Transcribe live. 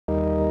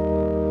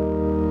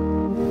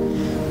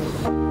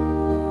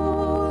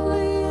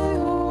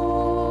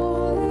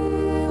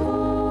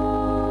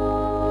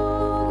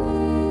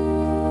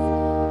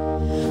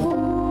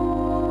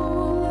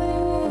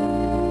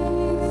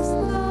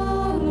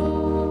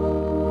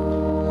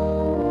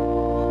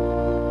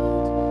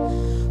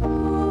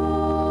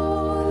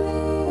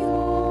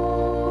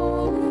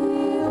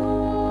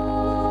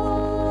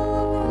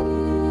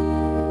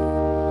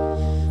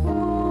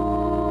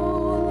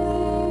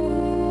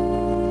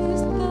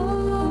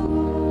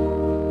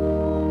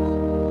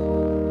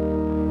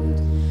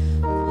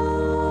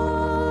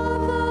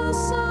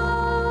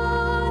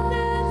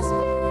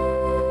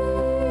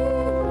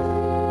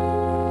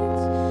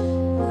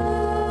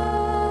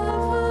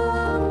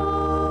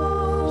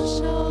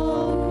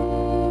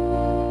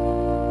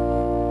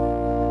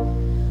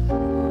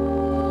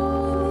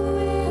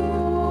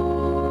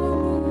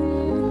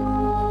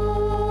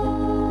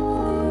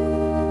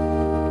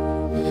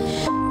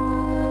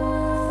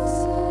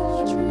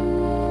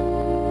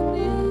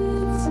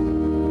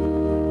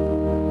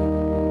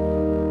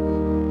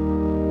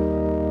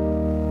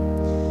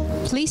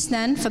Please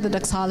stand for the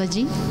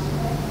doxology.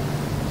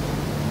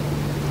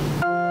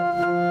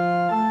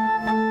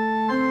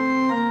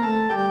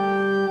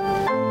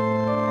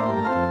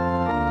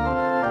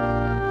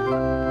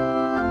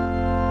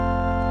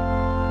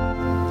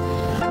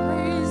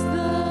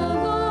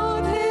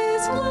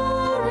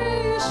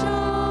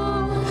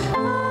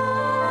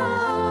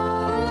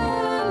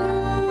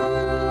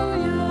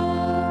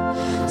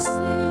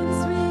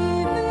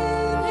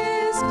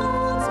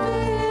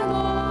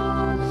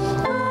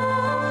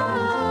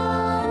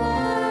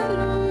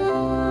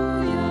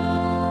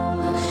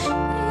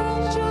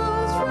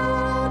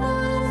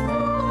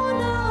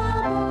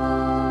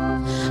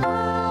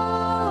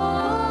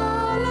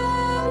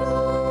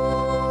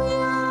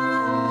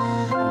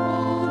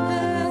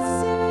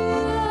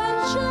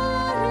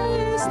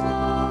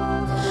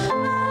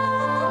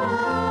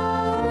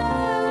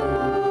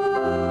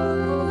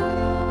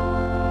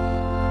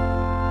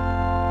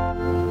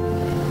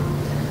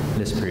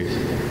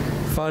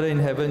 Father in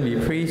heaven, we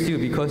praise you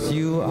because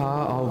you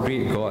are our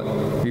great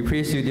God. We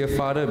praise you, dear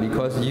Father,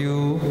 because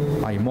you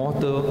are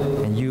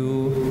immortal and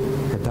you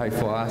have died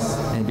for us.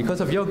 And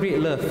because of your great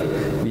love,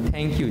 we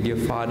thank you, dear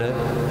Father,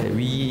 that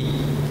we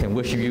can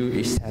worship you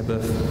each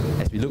Sabbath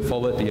as we look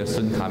forward to your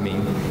soon coming.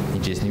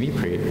 In Jesus' name we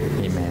pray.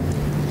 Amen.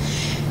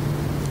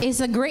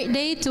 It's a great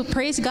day to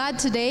praise God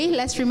today.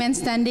 Let's remain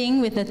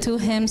standing with the two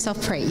hymns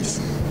of praise.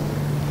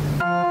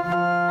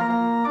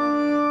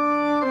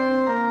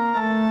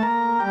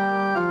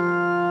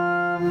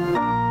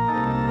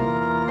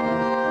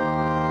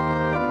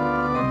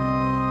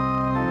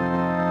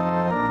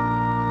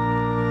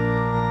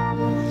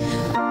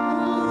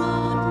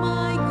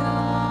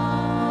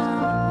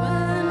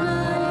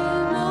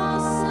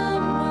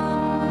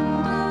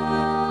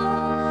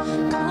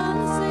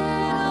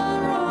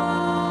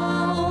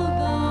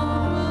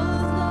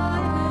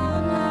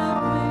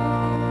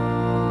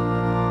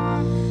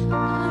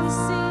 I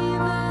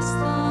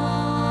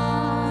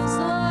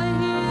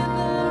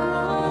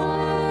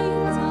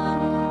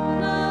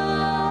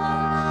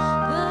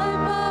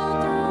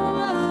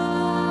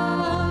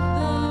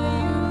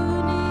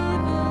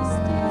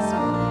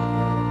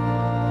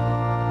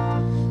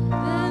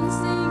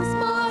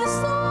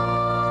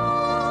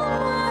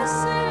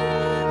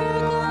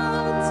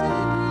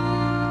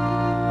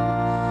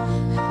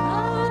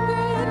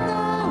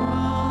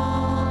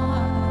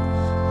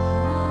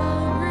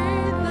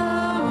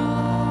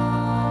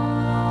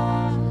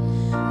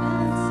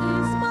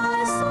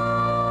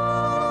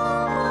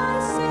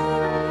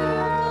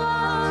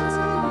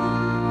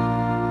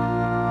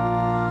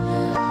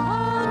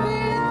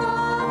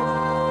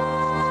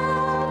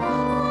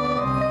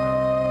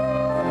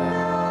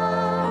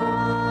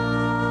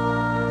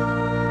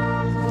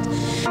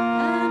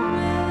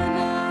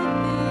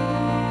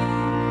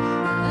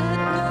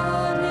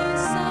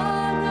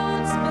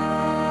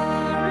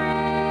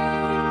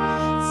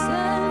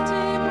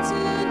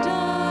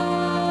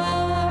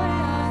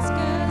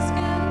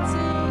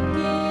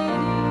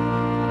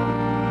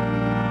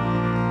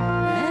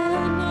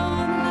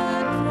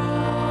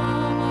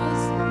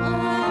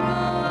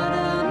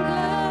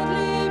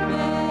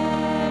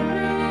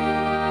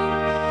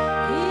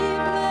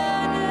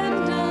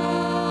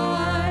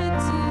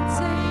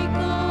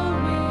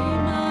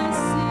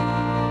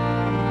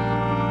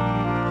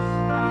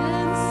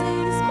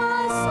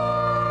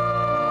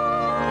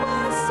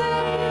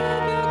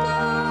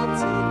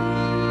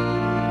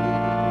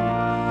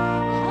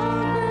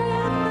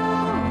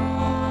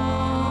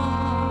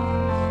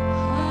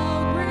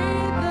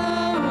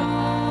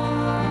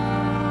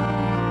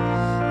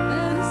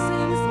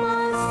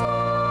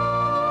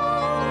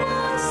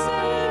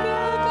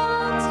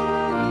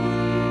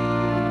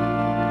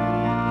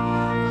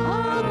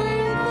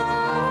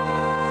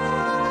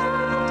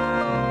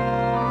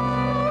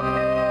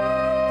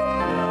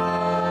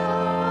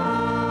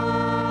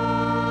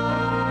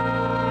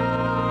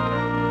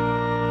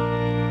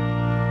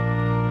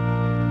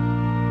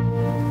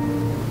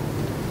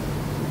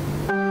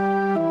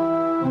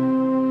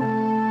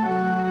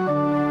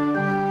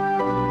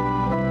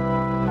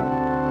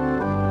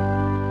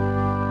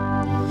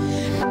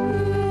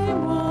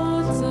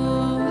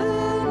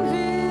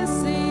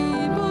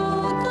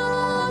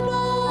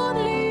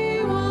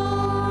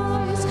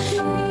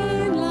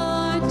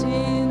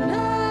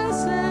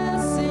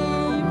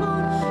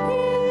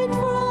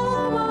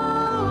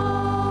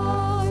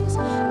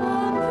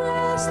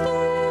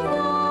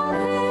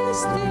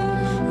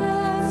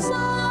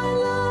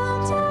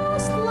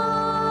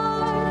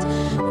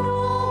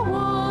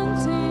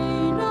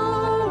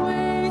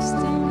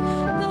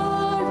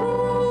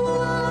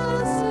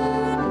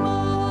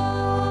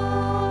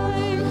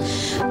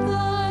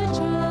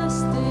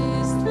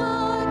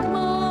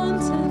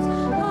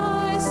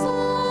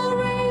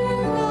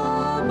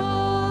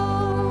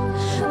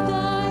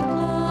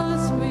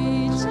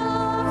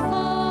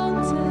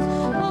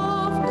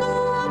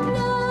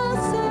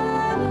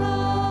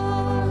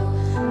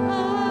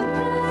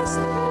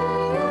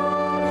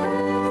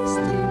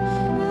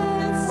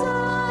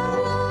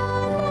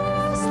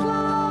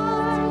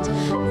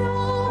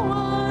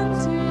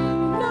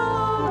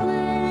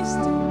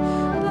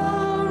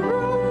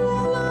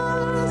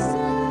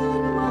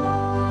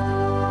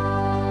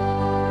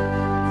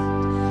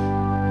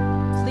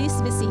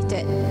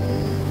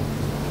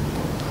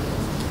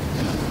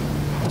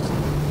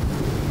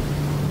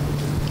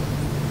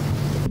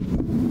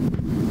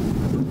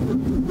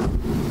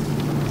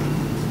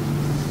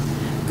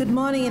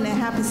morning and a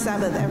happy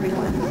Sabbath,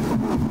 everyone.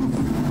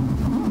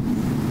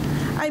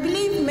 I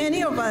believe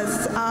many of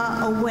us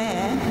are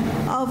aware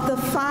of the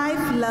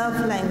 5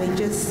 love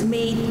languages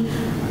made,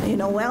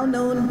 well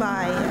known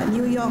by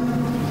New York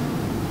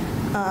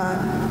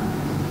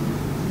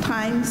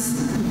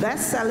Times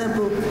bestseller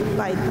book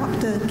by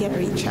Dr.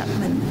 Gary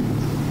Chapman.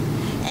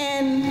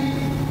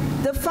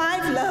 And the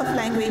 5 love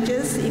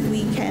languages, if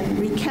we can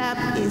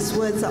recap, is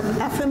words of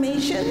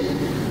affirmation,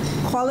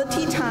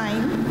 quality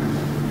time,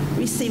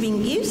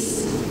 receiving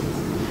gifts,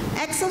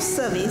 acts of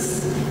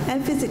service,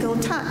 and physical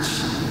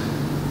touch.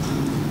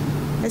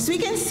 As we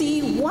can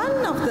see,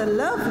 one of the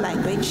love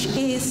language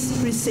is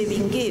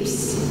receiving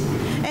gifts.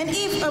 And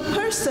if a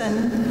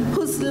person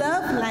whose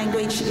love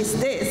language is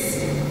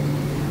this,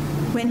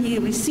 when he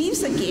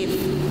receives a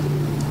gift,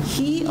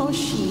 he or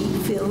she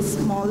feels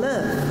more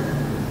love.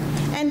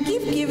 And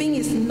gift giving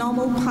is a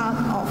normal part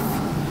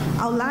of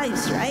our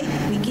lives, right?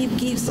 We give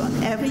gifts on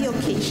every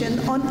occasion,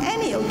 on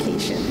any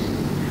occasion,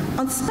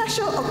 on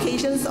special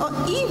occasions, or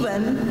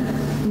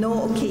even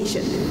no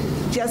occasion,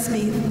 just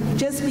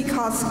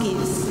because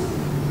gifts.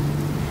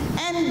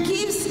 And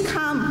gifts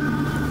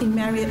come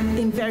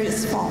in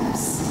various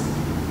forms.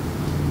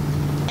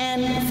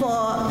 And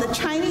for the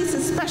Chinese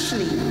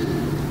especially,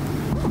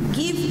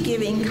 gift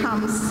giving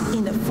comes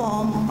in the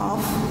form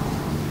of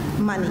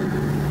money.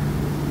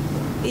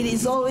 It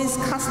is always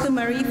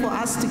customary for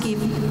us to give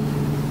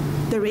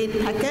the red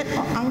packet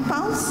or ang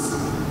paos,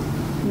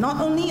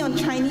 not only on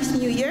Chinese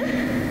New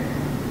Year,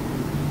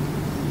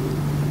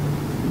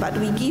 but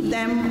we give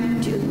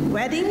them during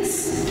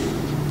weddings,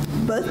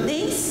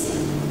 birthdays,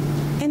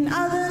 and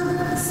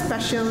other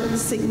special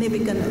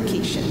significant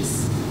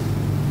occasions.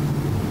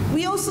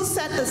 We also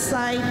set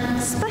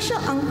aside special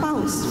ang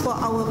paos for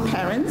our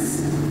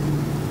parents,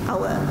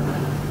 our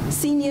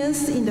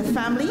seniors in the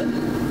family,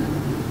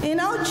 and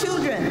our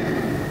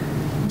children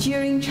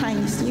during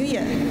Chinese New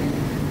Year.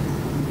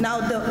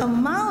 Now, the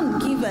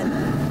amount given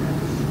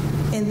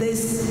in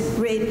these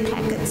red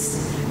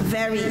packets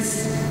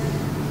varies,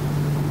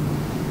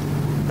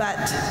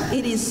 but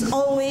it is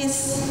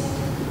always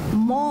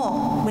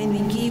more when we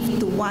give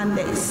to one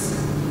that is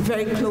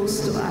very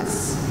close to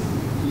us.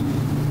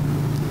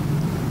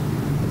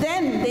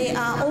 Then there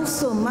are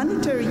also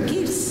monetary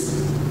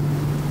gifts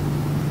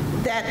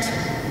that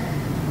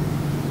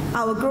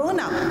our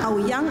grown-up, our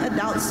young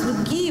adults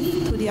would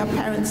give to their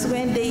parents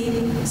when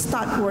they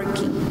start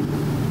working.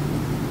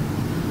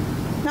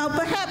 Now,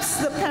 perhaps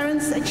the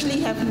parents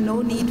actually have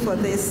no need for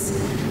this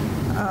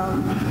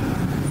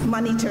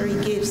monetary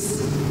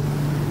gifts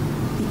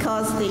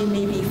because they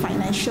may be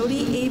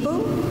financially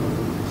able,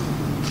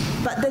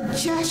 but the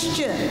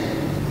gesture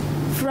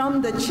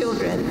from the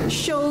children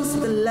shows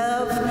the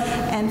love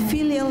and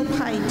filial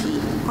piety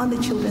on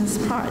the children's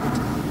part.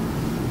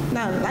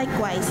 Now,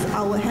 likewise,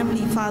 our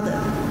Heavenly Father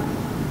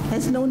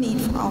has no need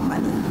for our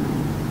money.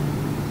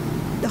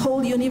 The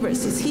whole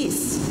universe is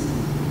His.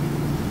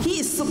 He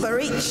is super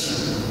rich.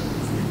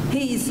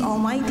 He is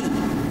almighty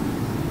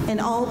and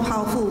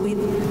all-powerful with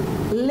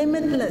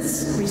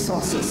limitless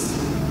resources.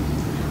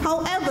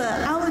 However,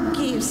 our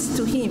gifts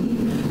to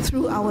Him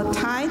through our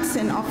tithes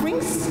and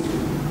offerings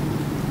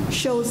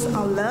shows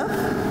our love,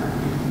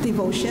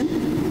 devotion,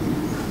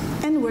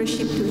 and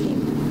worship to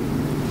Him.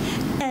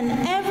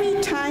 And every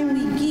time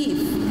we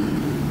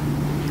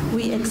give,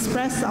 we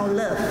express our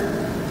love,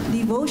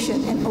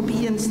 devotion, and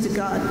obedience to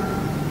God.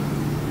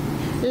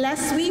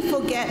 Lest we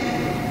forget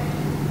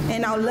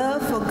and our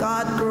love for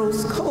God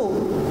grows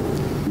cold,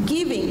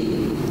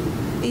 giving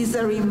is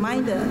a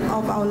reminder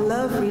of our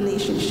love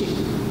relationship,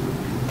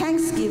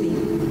 thanksgiving,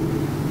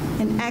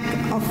 an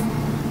act of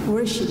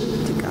worship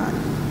to God.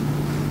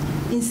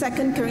 In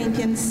 2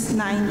 Corinthians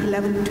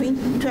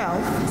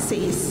 9:11-12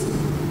 says,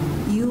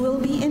 "You will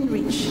be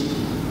enriched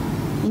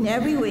in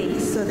every way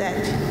so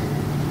that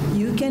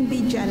you can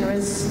be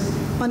generous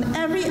on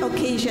every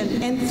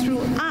occasion, and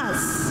through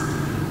us,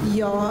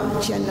 your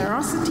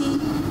generosity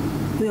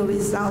will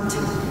result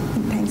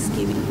in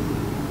thanksgiving."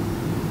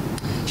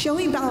 Shall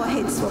we bow our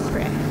heads for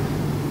prayer?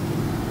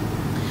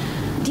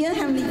 Dear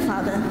Heavenly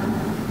Father,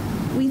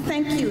 we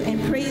thank you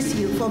and praise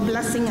you for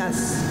blessing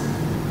us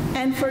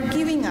and for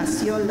giving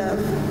us your love.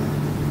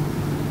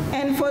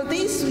 And for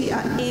this, we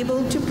are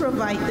able to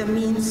provide the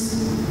means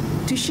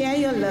to share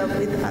your love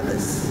with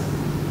others.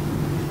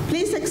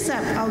 Please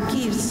accept our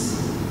gifts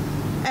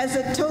as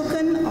a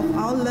token of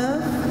our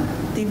love,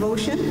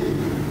 devotion,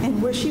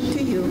 and worship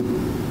to you.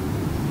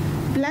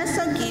 Bless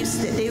our gifts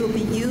that they will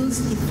be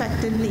used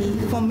effectively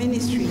for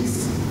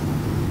ministries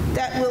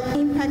that will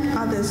impact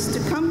others to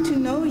come to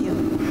know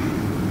you,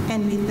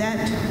 and with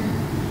that,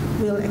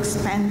 will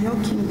expand your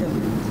kingdom.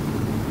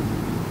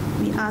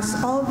 We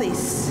ask all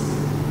this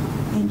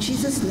in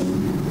Jesus'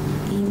 name,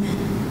 amen.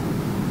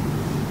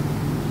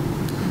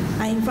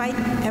 I invite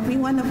every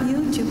one of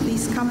you to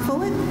please come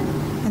forward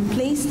and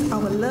place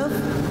our love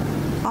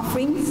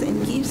offerings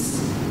and gifts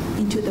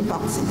into the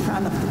box in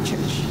front of the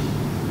church.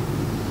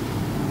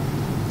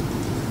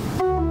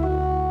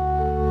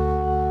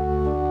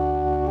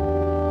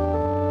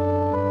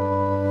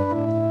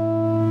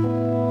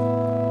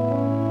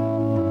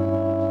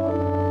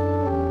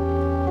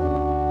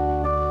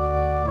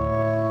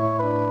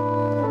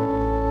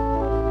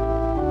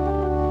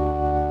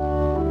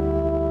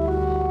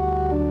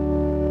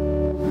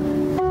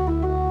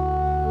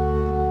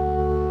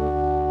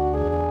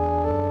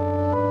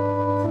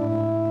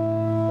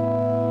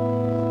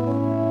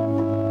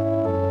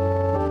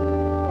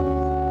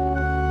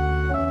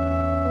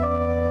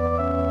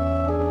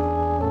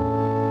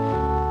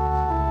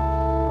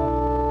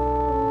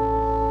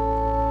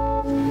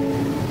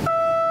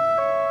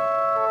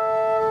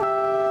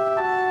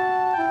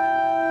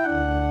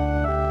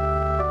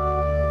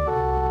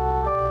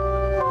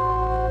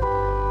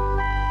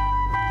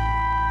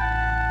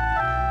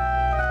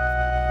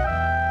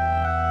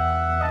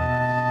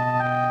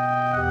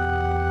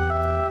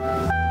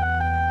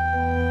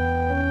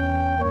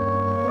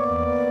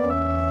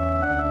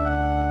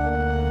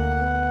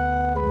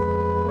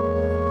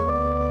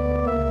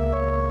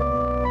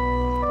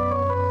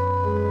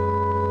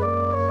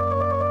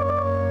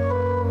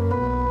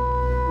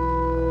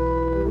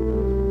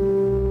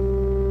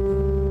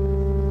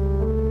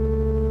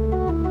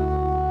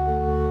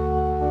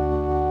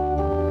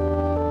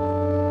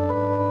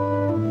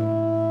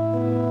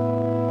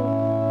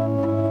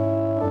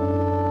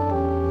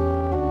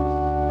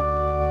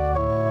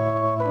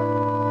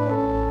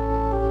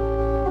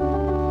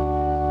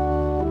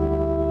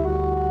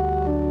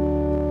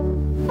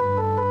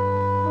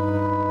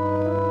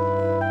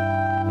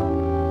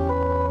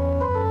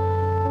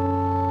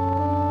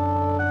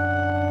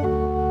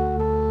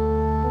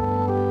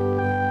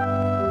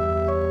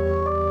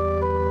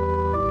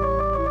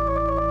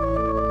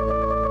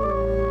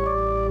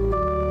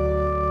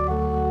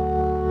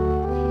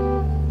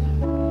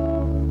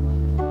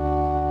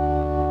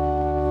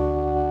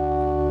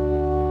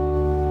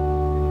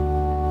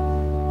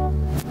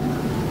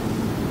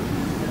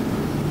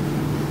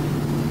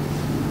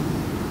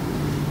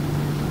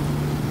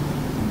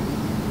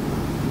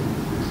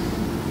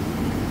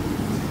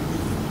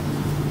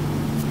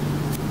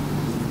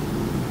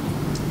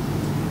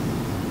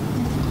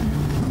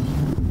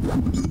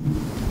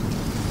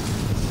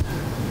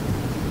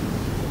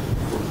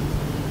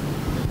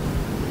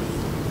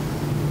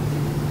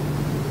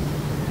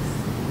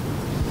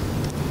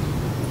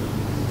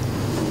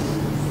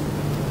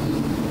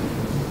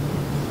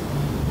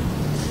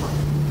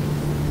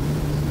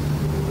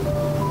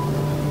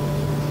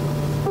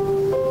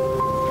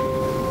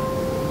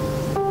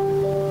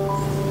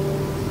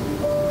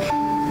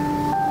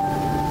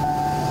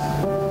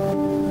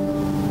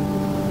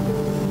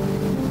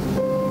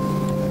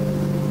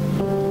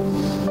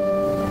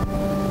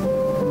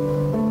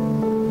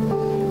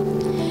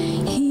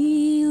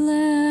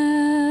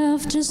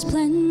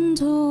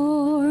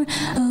 Splendor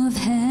of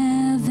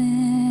heaven,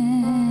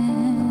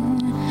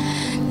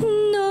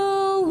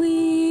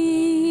 knowing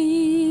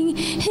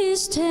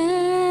his destiny,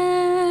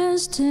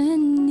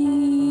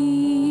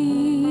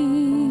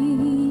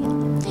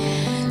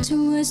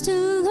 towards the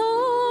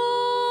lonely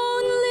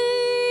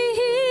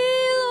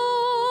hill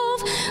of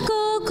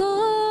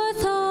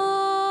Golgotha,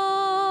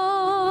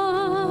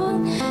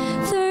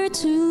 there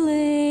to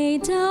lay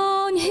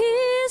down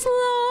his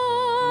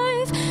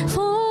life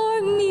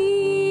for me.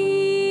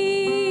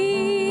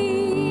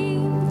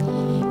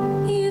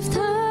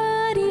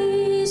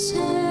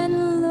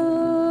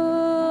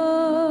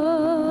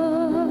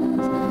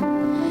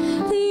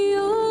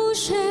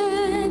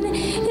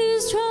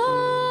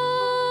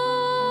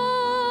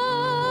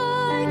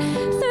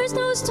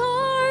 No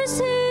stars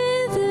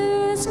in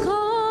the sky,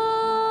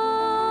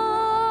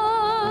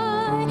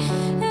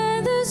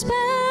 and the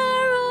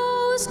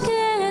sparrows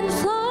can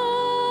fly.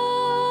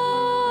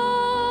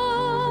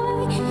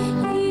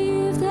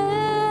 If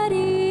that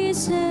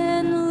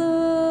isn't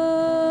love,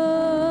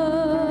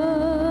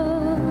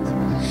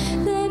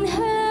 then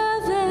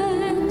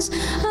heavens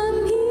are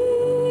meet.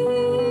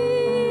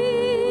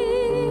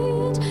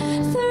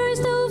 There is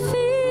no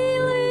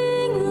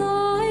feeling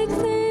like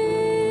this.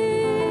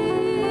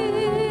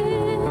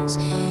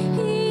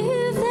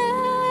 If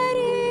that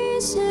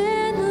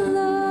isn't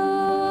love,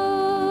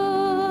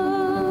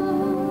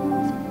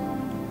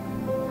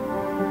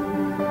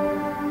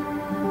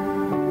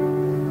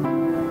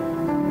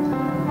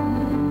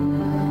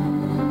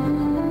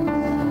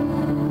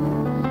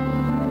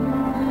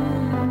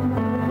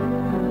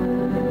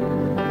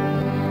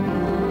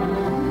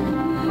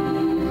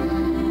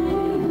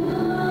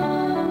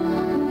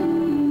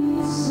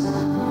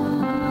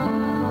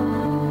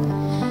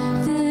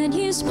 then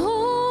he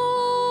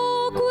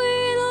spoke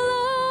with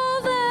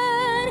love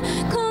and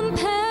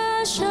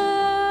compassion.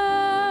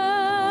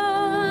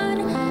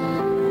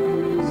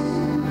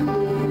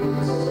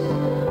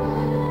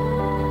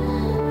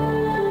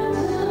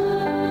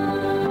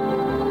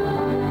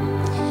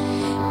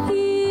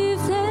 If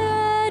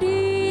that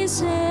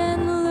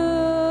isn't love,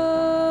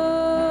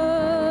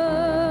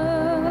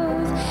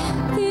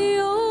 the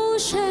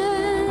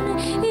ocean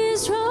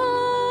is dry.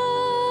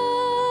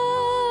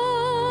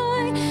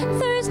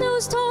 There's no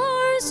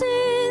stars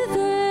in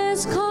the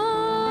sky,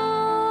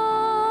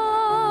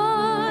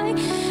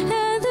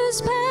 and the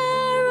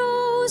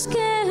sparrows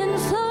can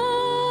fly.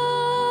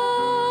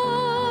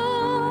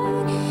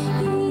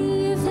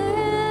 If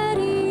that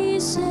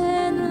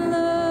isn't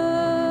love,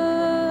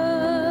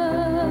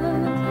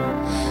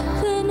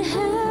 then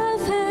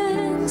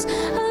heavens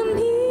are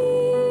meet.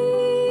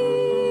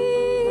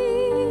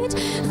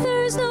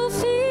 There's no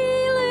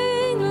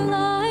feeling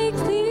like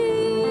this.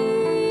 If that isn't love,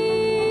 if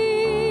that isn't love,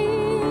 the ocean is dry. There's no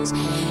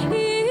stars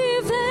in the sky, and the sparrows can fly. If that isn't love, then heavens are meet. There's no feeling like this.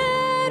 If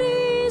that isn't if that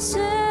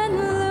isn't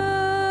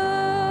love,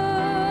 then heavens are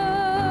meet. There's no feeling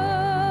like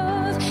this.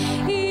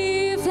 If that isn't love,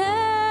 if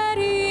that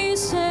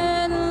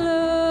isn't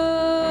love,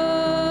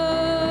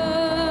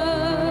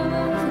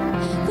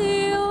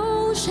 the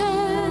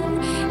ocean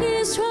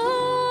is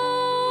dry.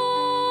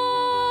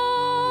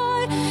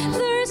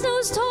 There's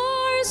no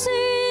stars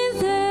in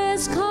the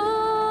sky,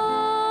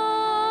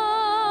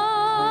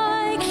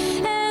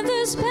 and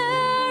the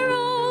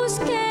sparrows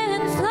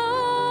can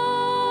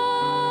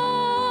fly.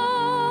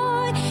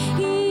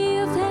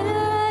 If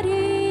that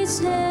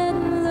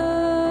isn't love,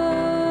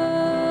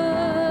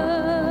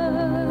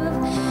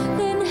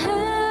 then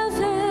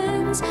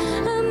heavens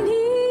are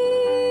meet.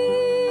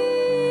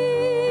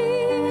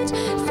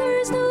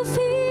 There's no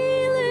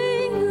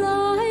feeling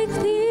like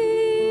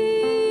this.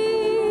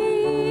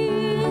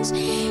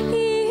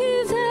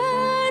 If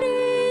that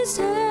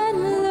isn't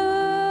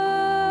love,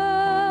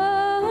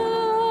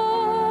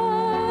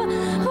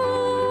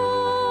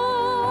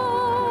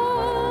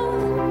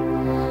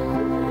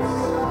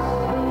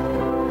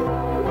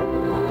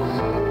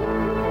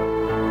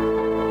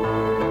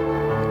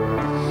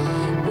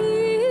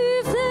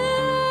 if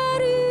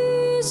that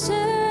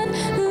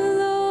isn't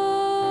love.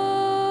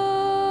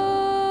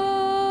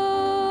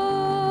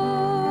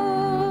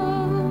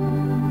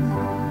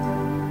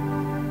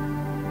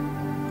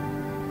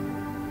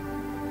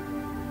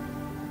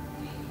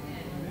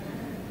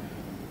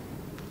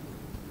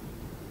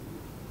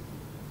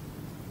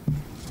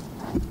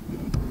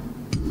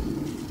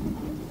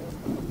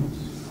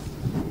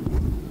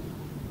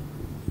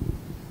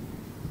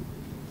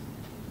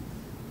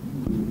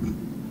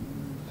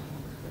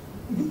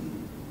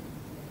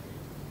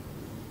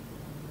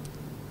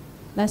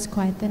 Let's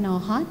quieten our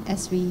heart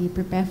as we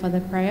prepare for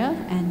the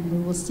prayer, and we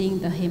will sing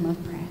the hymn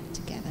of prayer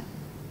together.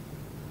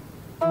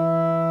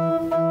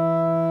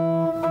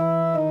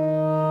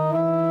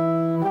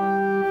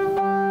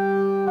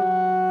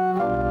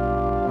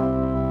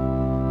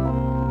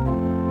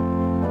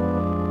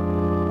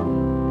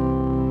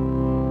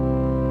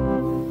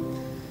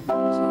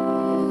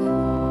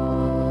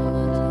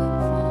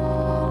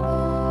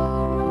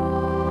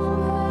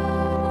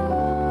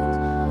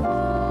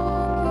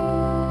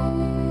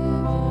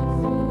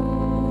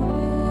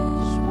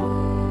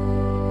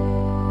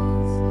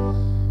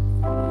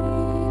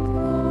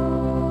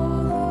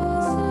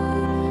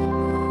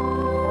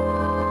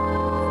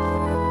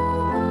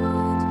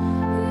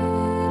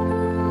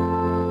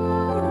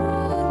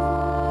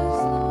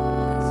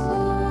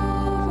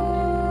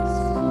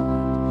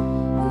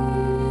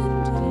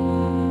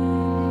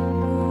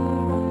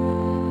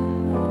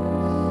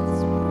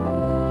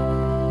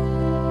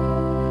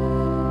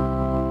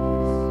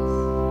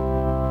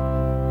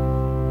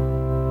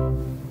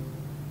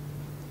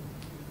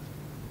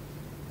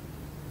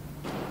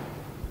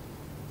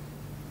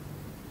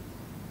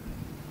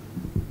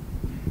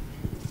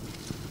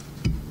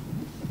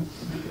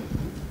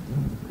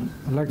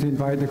 I'd like to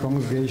invite the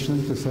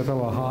congregation to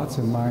settle our hearts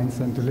and minds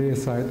and to lay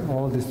aside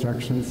all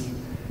distractions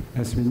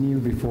as we kneel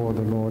before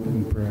the Lord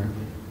in prayer.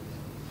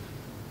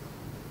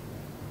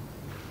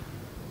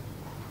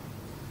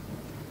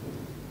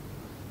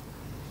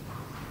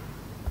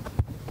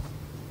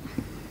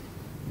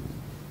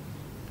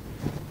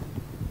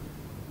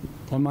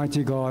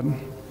 Almighty God,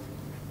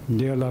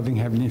 dear loving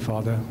Heavenly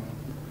Father,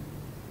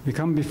 we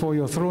come before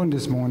your throne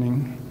this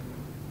morning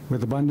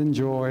with abundant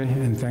joy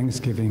and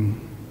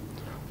thanksgiving.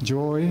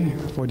 Joy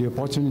for the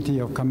opportunity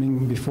of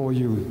coming before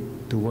you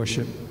to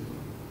worship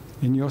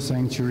in your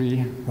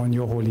sanctuary on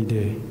your holy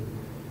day,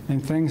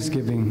 and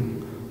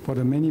thanksgiving for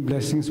the many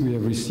blessings we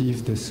have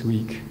received this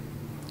week.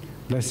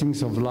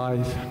 Blessings of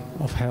life,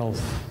 of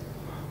health,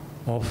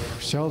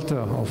 of shelter,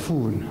 of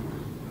food,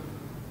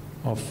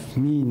 of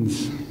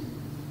means,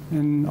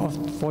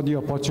 and for the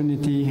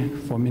opportunity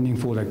for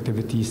meaningful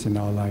activities in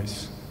our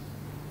lives.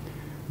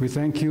 We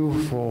thank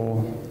you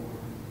for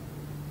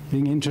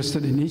being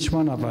interested in each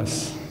one of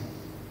us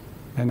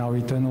and our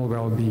eternal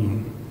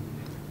well-being,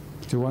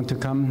 to want to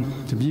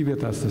come to be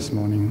with us this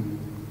morning.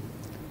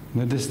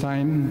 And at this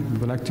time, we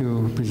would like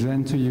to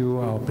present to you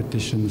our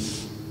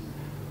petitions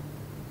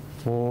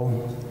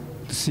to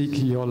seek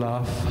your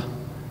love,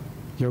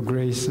 your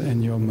grace,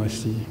 and your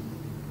mercy.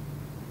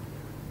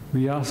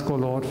 We ask, O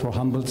Lord, for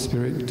humbled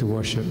spirit to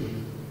worship,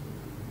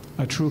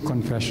 a true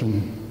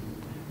confession,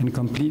 and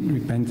complete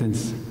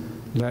repentance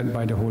led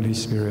by the Holy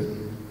Spirit.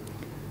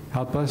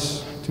 Help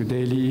us to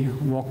daily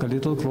walk a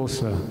little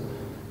closer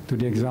to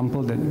the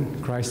example that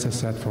Christ has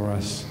set for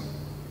us.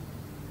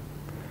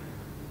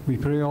 We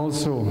pray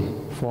also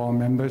for our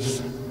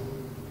members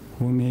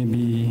who may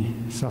be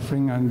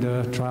suffering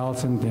under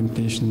trials and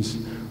temptations,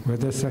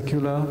 whether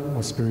secular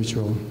or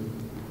spiritual.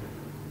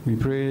 We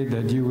pray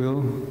that you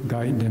will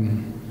guide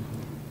them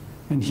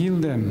and heal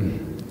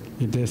them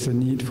if there's a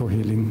need for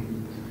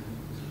healing.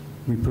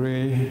 We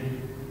pray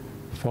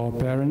for our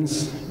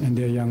parents and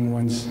their young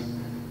ones,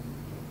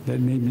 that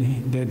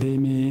they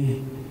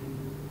may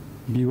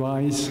be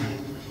wise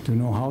to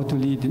know how to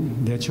lead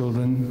their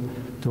children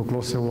to a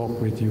closer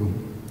walk with you.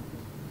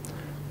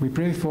 We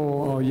pray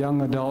for our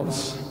young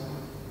adults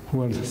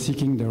who are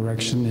seeking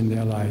direction in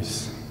their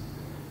lives.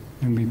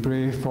 And we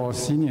pray for our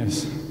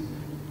seniors,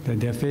 that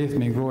their faith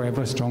may grow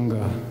ever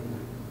stronger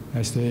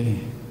as they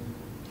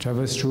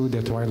traverse through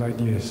their twilight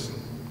years.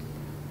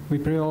 We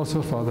pray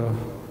also, Father,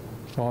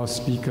 for our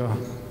speaker,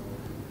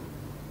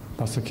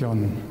 Pastor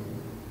Kyon,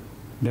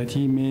 that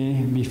he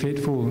may be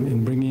faithful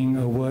in bringing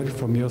a word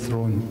from your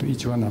throne to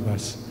each one of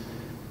us,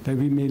 that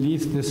we may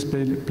leave this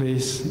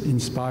place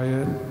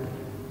inspired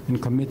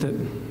and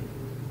committed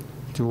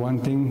to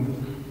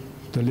wanting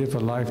to live a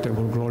life that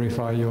will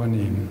glorify your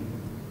name.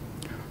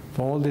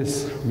 For all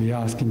this, we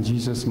ask in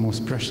Jesus'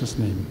 most precious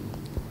name.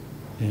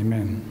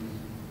 Amen.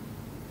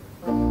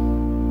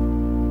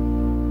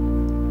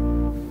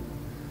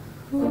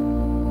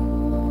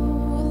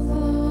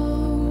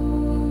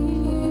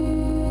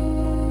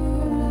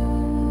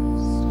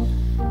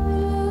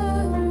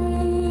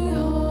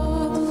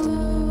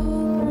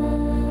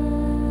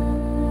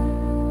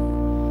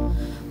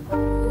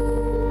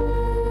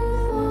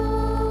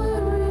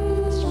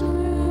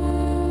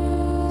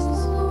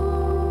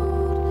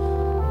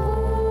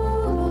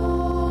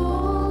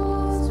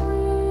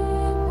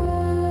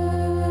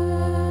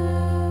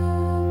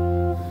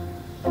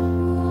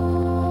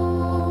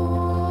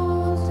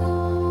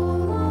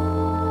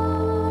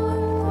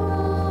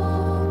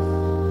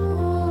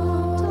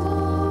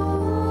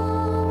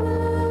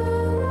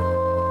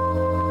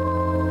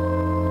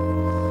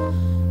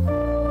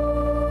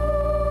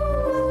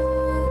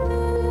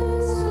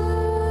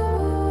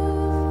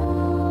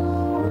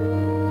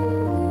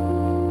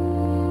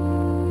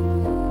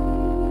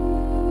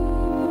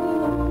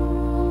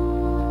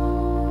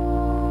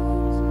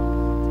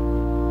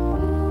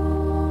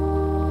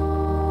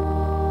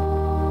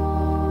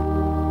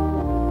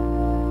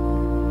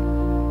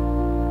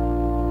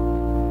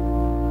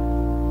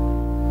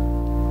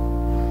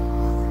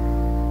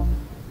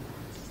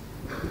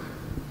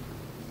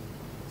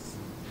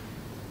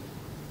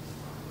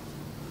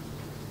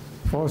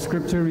 For our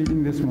scripture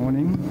reading this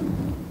morning,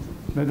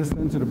 let us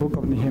turn to the book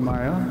of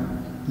Nehemiah,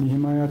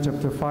 Nehemiah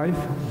chapter 5,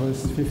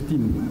 verse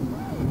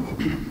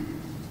 15.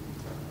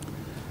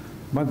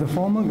 But the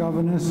former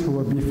governors who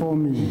were before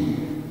me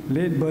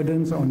laid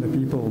burdens on the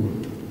people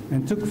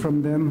and took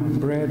from them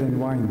bread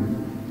and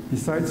wine,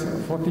 besides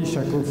 40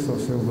 shekels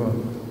of silver.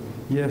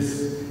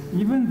 Yes,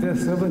 even their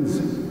servants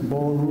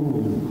bore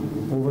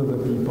rule over the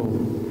people.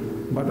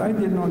 But I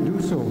did not do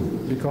so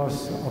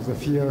because of the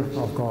fear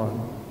of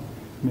God.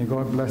 May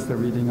God bless the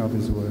reading of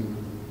His word.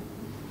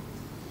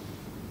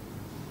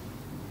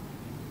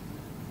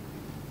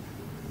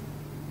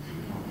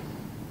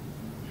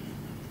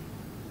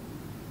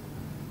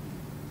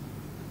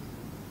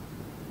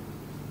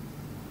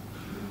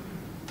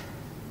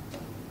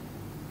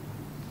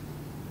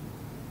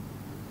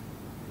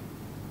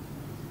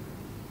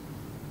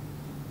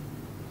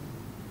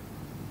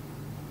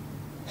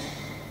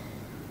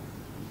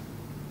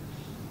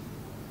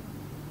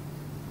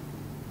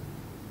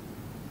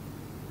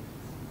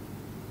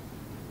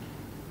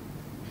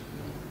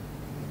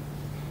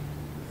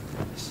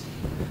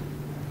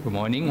 Good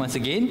morning once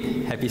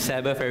again. Happy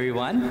Sabbath,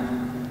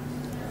 everyone.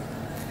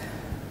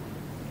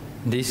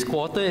 This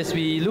quarter, as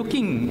we're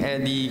looking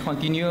at the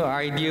continual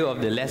idea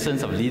of the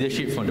lessons of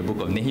leadership from the book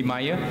of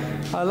Nehemiah,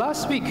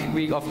 last week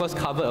we of course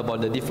covered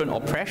about the different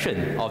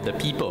oppression of the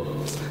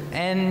people.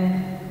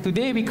 And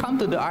today we come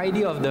to the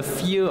idea of the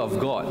fear of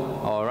God,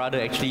 or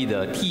rather actually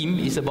the theme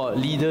is about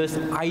leaders'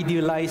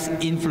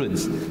 idealized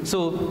influence.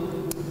 So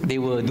they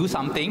will do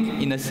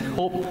something in a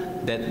hope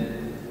that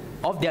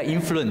of their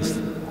influence,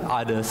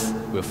 others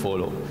will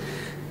follow.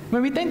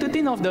 When we tend to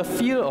think of the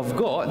fear of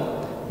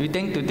God, we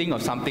tend to think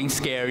of something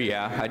scary.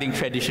 Yeah? I think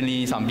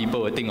traditionally some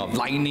people will think of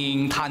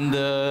lightning,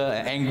 thunder,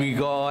 an angry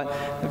God.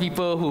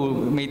 People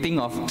who may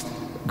think of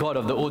God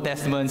of the Old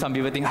Testament, some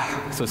people think,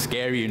 so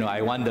scary, you know,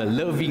 I want the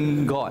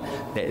loving God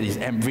that is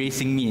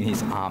embracing me in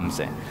His arms.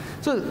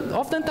 So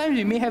oftentimes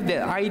we may have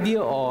that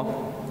idea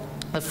or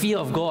a fear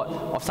of God,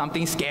 of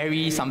something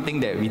scary, something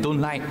that we don't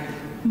like.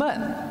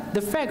 But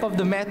the fact of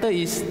the matter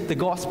is the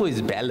gospel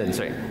is balanced,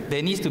 right?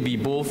 There needs to be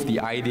both the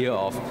idea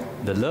of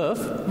the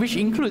love, which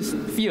includes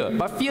fear,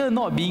 but fear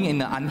not being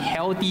in an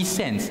unhealthy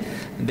sense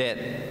that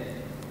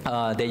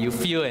you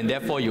fear and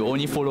therefore you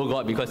only follow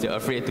God because you're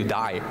afraid to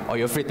die or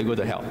you're afraid to go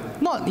to hell.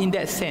 Not in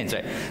that sense,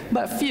 right?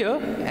 But fear,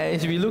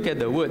 as we look at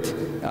the word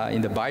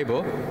in the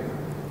Bible,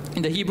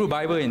 in the Hebrew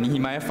Bible in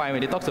Nehemiah 5,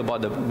 when it talks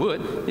about the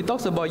word, it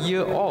talks about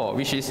awe,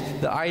 which is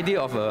the idea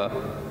of an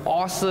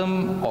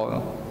awesome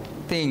or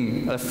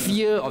thing, a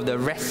fear of the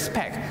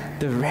respect,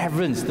 the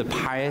reverence, the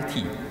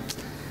piety.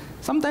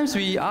 Sometimes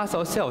we ask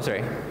ourselves,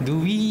 right, do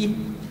we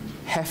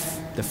have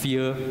the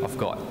fear of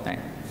God? Right?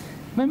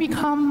 When we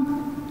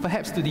come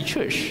perhaps to the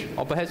church,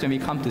 or perhaps when we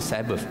come to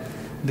Sabbath,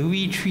 do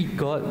we treat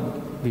God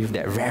with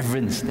that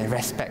reverence, that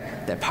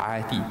respect, that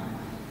piety?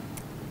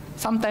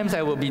 Sometimes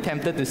I will be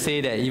tempted to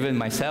say that even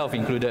myself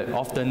included,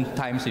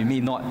 oftentimes we may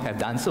not have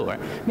done so. Right?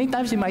 Many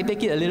times we might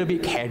take it a little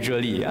bit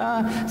casually.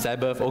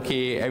 Sabbath,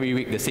 okay, every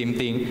week the same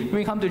thing. When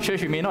we come to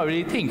church, we may not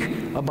really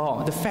think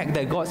about the fact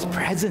that God's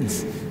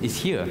presence is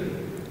here.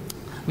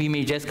 We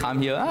may just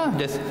come here,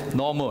 just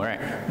normal,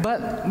 right?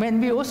 But when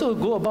we also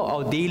go about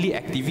our daily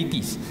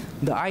activities,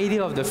 the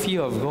idea of the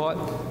fear of God,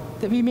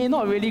 that we may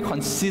not really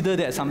consider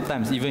that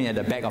sometimes, even at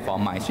the back of our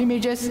minds. We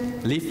may just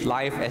live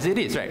life as it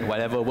is, right?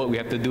 Whatever work we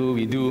have to do,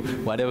 we do.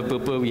 Whatever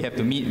people we have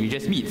to meet, we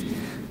just meet.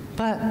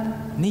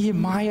 But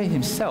Nehemiah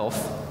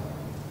himself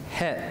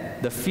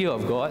had the fear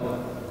of God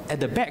at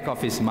the back of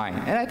his mind.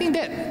 And I think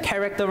that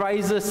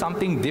characterizes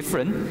something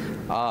different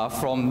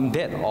from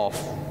that of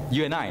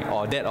you and I,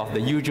 or that of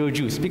the usual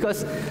Jews.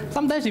 Because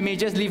sometimes we may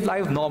just live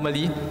life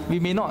normally, we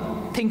may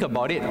not think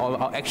about it,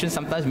 or our actions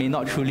sometimes may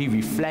not truly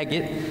reflect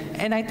it.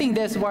 And I think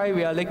that's why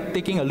we are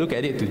taking a look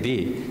at it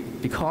today,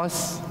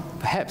 because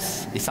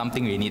perhaps it's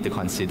something we need to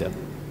consider.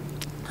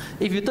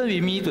 If you turn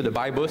with me to the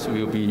Bibles,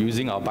 we will be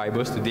using our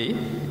Bibles today,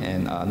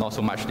 and not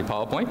so much the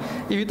PowerPoint.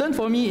 If you turn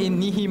for me in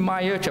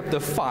Nehemiah chapter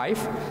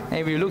 5,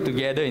 and we look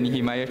together in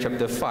Nehemiah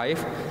chapter 5,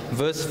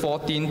 verse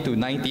 14 to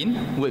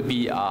 19 would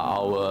be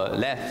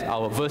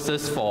our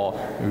verses for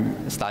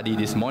study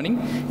this morning.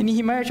 In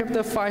Nehemiah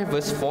chapter 5,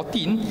 verse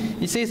 14,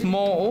 it says,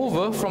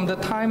 "Moreover, from the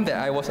time that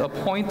I was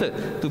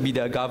appointed to be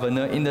the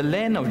governor in the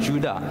land of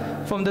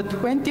Judah, from the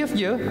 20th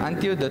year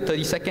until the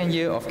 32nd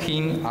year of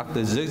King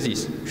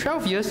Artaxerxes,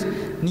 12 years,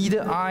 neither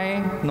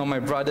I nor my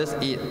brothers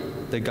ate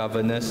the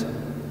governor's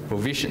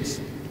provisions."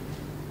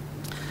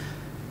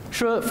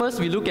 Sure, first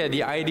we look at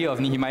the idea of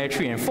Nehemiah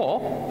 3 and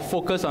 4,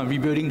 focus on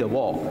rebuilding the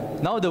wall.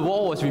 Now the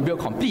wall was rebuilt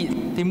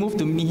complete. They moved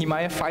to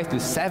Nehemiah 5 to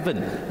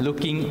 7,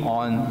 looking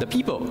on the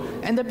people.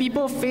 And the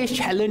people faced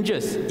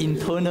challenges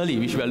internally,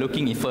 which we are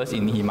looking at first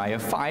in Nehemiah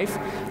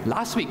 5.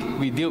 Last week,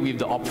 we dealt with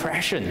the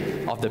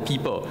oppression of the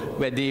people,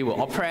 where they were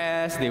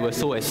oppressed, they were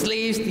sold as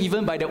slaves,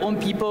 even by their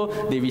own people.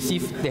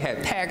 They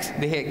had tax,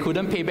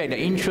 couldn't pay back the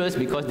interest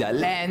because their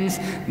lands,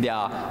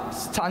 their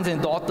sons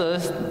and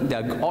daughters,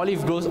 their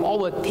olive groves, all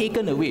were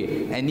taken away.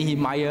 away, and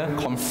Nehemiah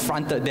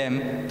confronted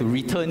them to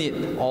return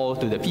it all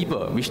to the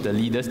people, which the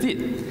leaders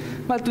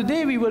did. But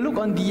today we will look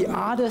on the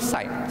other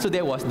side. So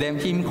that was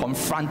him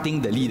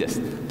confronting the leaders.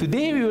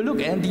 Today we will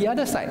look at the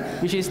other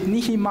side, which is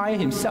Nehemiah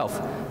himself.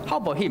 How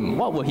about him?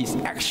 What were his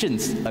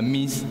actions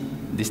amidst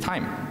this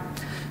time?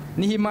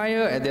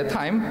 Nehemiah at that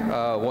time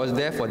was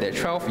there for that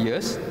 12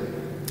 years.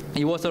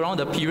 It was around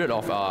the period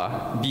of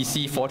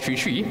BC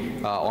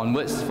 433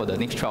 onwards for the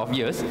next 12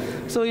 years.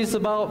 So it's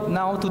about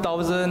now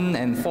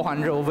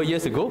 2,400 over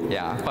years ago.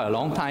 Yeah, quite a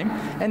long time.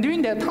 And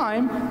during that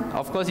time,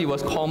 of course, it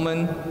was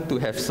common to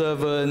have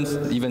servants,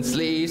 even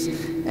slaves.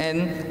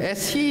 And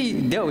as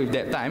he dealt with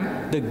that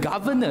time, the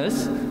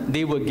governors,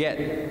 they would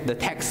get the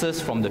taxes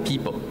from the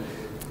people.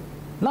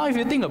 Now, if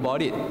you think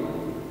about it,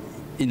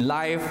 in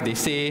life, they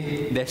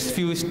say there's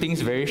few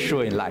things very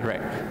sure in life,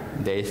 right?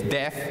 There is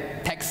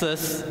death,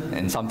 taxes,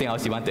 and something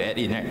else you want to add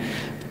in, right?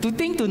 To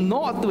think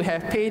not to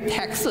have paid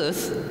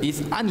taxes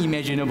is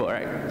unimaginable,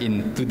 right?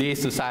 In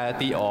today's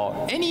society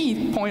or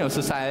any point of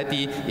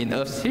society in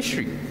Earth's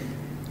history.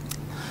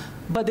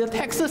 But the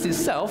taxes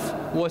itself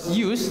was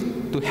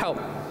used to help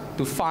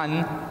to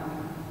fund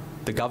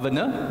the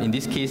governor, in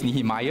this case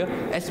Nehemiah,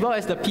 as well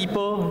as the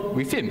people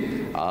with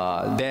him.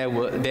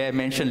 They're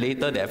mentioned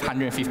later, they have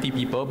 150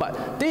 people,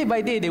 but day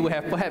by day they will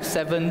have perhaps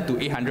 700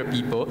 to 800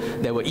 people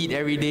that will eat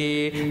every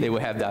day, they will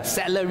have their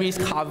salaries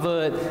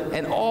covered,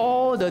 and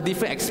all the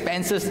different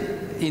expenses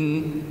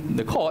in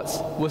the courts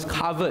was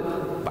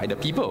covered by the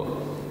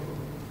people.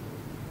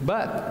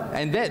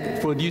 And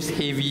that produced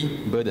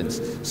heavy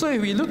burdens. So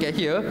if we look at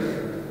here,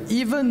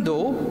 even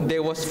though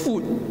there was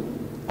food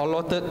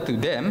allotted to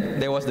them,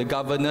 there was the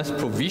governor's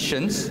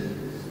provisions,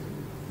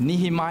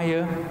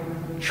 Nehemiah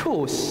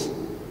chose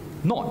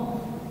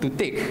not to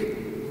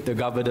take the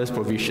governor's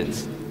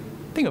provisions.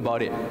 Think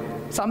about it.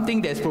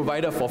 Something that's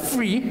provided for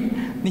free,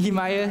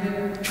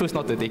 Nehemiah chose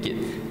not to take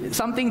it.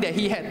 Something that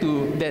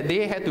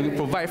they had to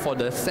provide for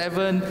the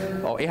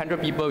 700 or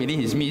 800 people within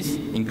his midst,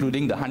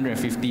 including the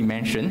 150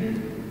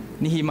 mentioned,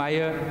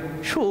 Nehemiah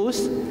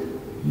chose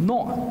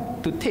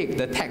not to take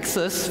the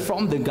taxes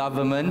from the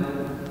government,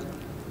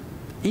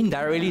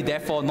 indirectly,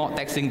 therefore, not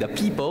taxing the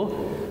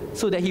people,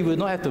 so that he would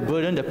not have to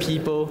burden the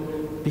people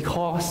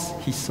because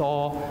he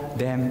saw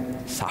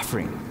them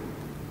suffering.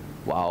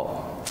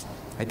 Wow.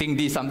 I think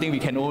this is something we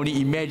can only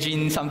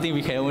imagine, something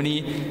we can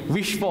only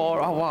wish for.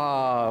 Oh,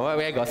 wow,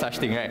 where got such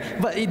thing, right?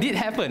 But it did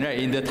happen, right,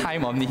 in the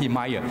time of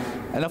Nehemiah.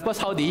 And of course,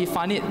 how did he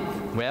fund it?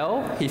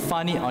 Well, he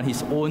funded it on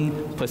his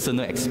own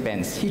personal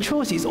expense. He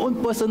chose his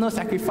own personal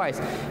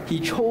sacrifice. He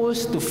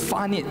chose to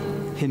fund it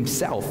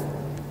himself.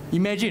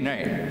 Imagine,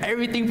 right?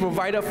 Everything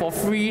provided for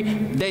free.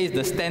 There is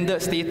the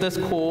standard status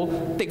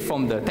quo. Take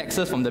from the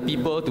taxes from the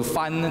people to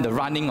fund the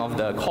running of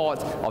the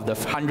courts, of the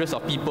hundreds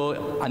of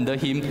people under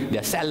him,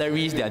 their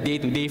salaries, their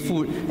day-to-day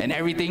food, and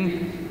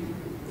everything.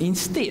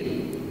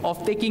 Instead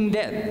of taking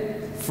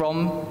that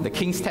from the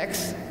king's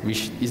tax,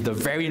 which is the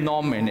very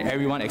norm and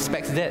everyone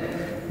expects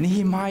that,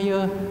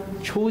 Nehemiah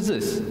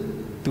chooses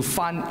to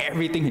fund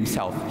everything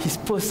himself, his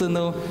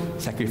personal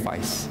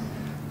sacrifice.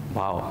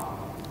 Wow.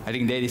 I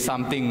think that is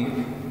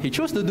something he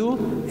chose to do,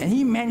 and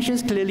he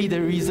mentions clearly the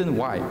reason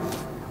why.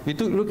 We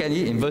took a look at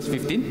it in verse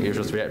 15, which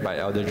was read by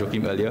Elder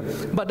Joachim earlier.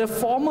 But the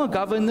former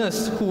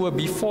governors who were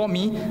before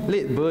me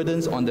laid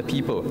burdens on the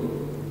people,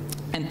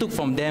 and took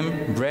from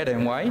them bread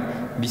and wine,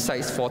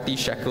 besides 40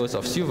 shekels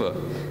of silver.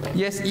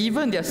 Yes,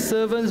 even their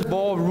servants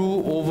bore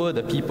rule over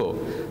the people.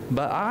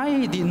 But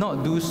I did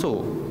not do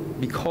so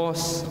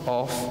because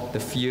of the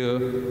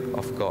fear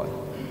of God.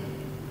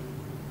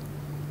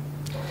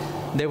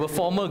 There were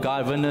former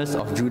governors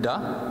of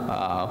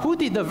Judah who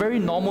did the very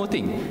normal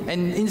thing.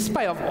 And in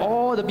spite of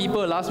all the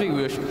people, last week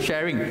we were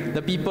sharing,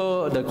 the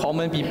people, the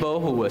common people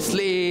who were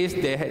slaves,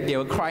 they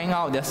were crying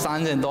out, their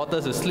sons and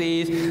daughters were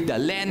slaves, their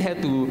land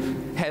had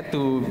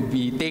to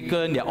be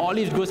taken, their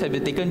olive groves had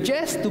been taken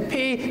just to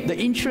pay the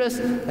interest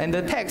and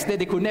the tax that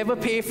they could never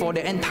pay for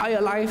their entire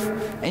life.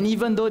 And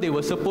even though they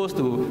were supposed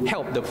to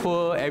help the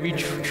poor every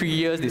 3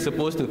 years, they're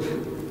supposed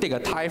to take a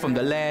tithe from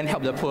the land,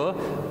 help the poor,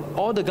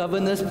 all the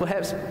governors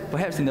perhaps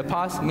in the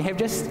past may have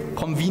just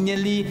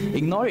conveniently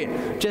ignored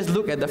it. Just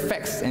look at the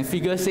facts and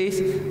figures, says,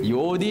 you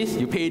owe this,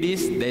 you pay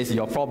this, there's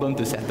your problem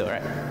to settle,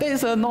 right? That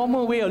is a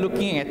normal way of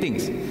looking at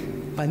things.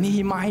 But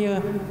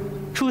Nehemiah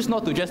chose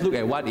not to just look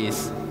at what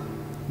is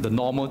the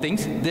normal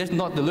things, just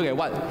not to look at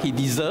what he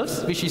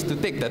deserves, which is to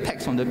take the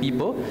tax from the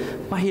people,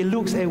 but he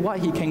looks at what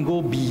he can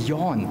go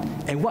beyond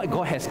and what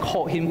God has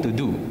called him to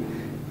do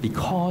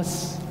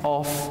because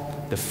of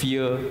the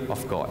fear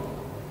of God.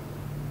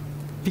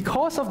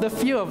 Because of the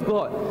fear of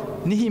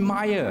God,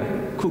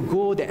 Nehemiah could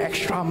go the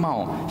extra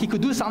mile. He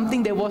could do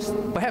something that was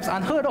perhaps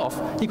unheard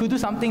of. He could do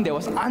something that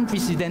was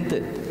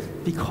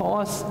unprecedented.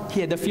 Because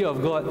he had the fear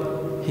of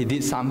God, he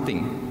did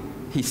something.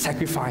 He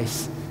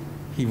sacrificed.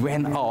 He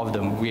went out of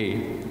the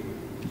way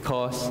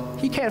because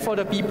he cared for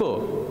the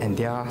people and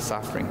their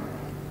suffering.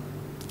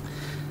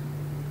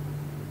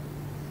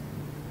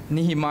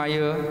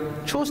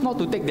 Nehemiah chose not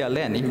to take their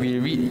land. If we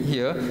read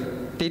here,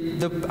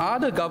 the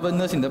other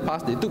governors in the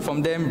past, they took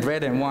from them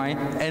bread and wine,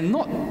 and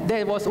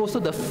there was also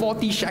the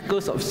 40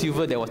 shekels of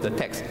silver that was the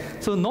tax.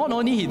 So not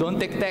only he don't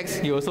take tax,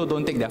 he also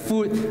don't take their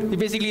food. He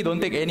basically don't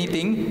take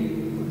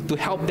anything to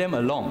help them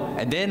along.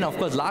 And then, of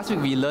course, last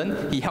week we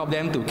learned he helped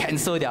them to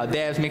cancel their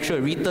debts, make sure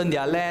return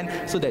their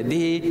land so that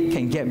they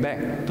can get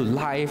back to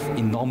life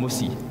in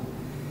normalcy.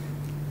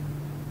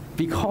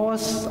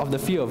 Because of the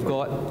fear of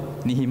God,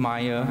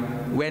 Nehemiah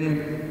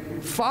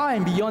went far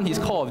and beyond his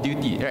call of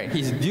duty. Right?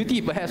 His duty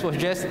perhaps was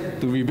just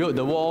to rebuild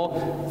the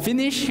wall.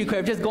 Finished, he could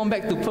have just gone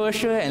back to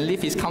Persia and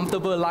live his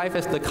comfortable life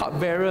as the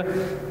cupbearer,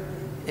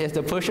 as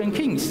the Persian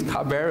king's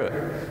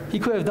cupbearer. He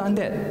could have done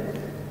that.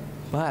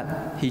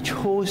 But he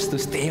chose to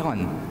stay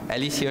on, at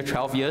least here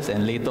 12 years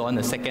and later on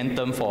a second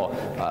term for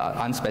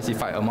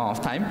unspecified amount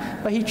of time.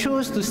 But he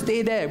chose to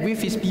stay there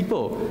with his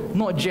people,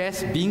 not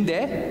just being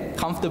there,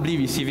 comfortably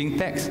receiving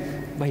tax,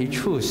 but he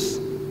chose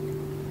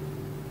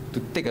to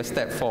take a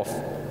step forth,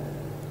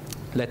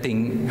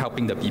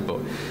 helping the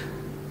people.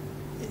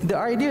 The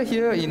idea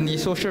here in the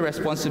social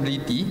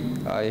responsibility,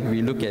 if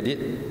we look at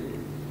it,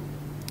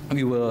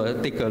 we will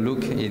take a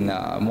look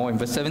more in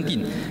verse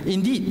 17.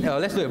 Indeed,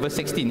 let's look at verse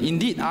 16.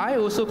 Indeed, I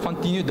also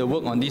continued the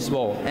work on this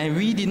wall, and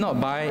we did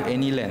not buy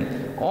any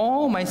land.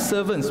 All my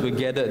servants were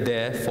gathered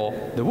there for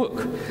the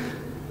work.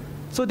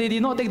 So they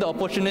did not take the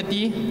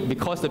opportunity,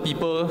 because the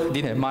people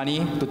didn't have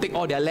money, to take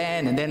all their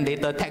land and then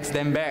later tax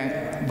them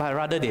back, but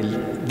rather they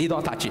did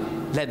not touch it.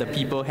 Let the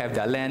people have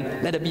their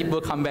land, let the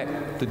people come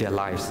back to their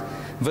lives.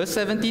 Verse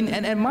 17,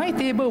 and at my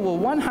table were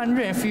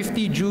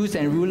 150 Jews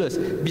and rulers,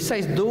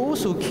 besides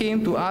those who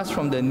came to us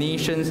from the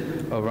nations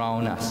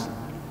around us.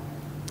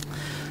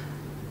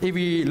 If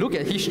we look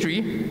at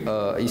history,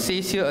 it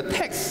says here, a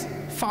tax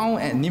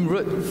found at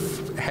Nimrod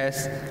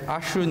has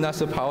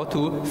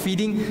Ashurnasirpal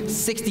feeding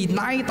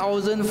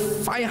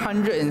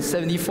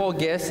 69,574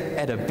 guests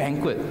at a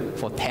banquet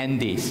for 10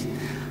 days.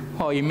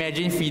 Or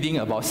imagine feeding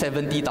about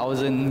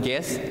 70,000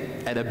 guests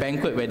at a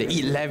banquet where they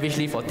eat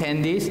lavishly for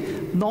 10 days.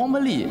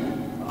 Normally,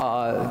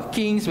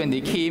 kings when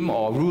they came,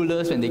 or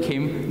rulers when they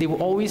came, they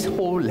would always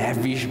hold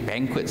lavish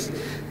banquets.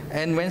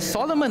 And when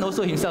Solomon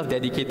also himself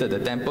dedicated the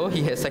temple,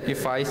 he had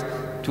sacrificed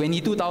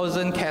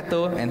 22,000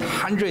 cattle and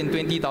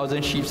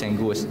 120,000 sheep and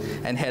goats,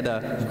 and had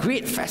a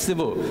great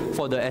festival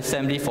for the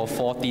assembly for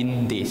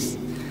 14 days.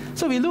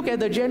 So we look at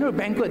the general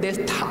banquet, there's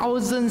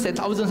thousands and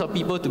thousands of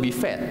people to be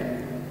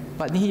fed.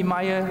 But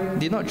Nehemiah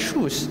did not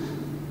choose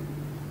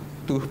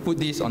to put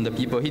this on the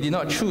people. He did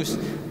not choose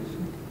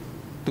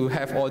to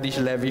have all these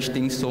lavish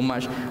things so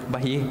much,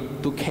 but he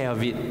took care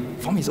of it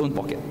from his own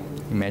pocket.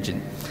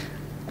 Imagine.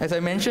 As I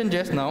mentioned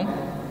just now,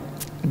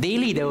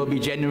 daily there will be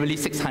generally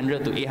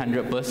 600 to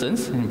 800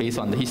 persons, based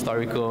on the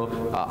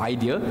historical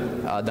idea.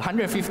 The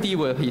 150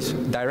 were his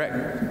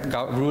direct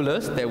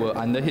rulers that were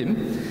under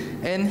him.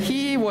 And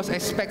he was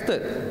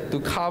expected to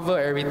cover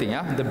everything.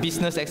 The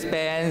business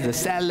expense, the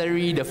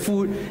salary, the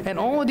food, and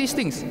all these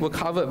things were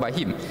covered by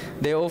him.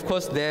 They were, of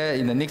course, there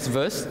in the next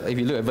verse, if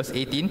you look at verse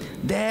 18,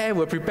 there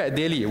were prepared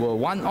daily were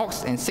 1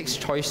 ox and 6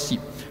 choice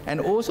sheep. And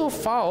also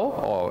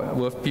fowl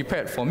were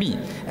prepared for me.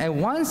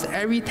 And once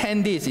every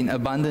 10 days in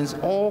abundance,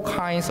 all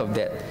kinds of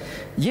that.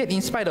 Yet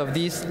in spite of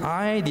this,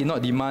 I did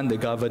not demand the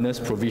governor's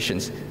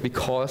provisions,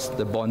 because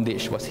the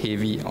bondage was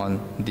heavy on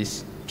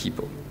these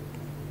people.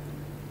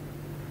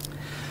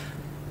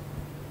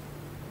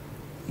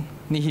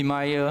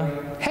 Nehemiah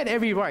had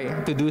every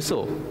right to do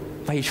so,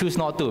 but he chose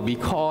not to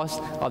because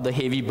of the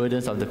heavy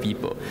burdens of the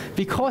people.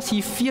 Because he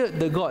feared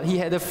the God, he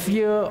had a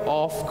fear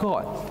of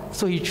God.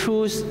 So he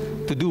chose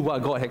to do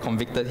what God had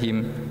convicted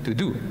him to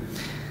do.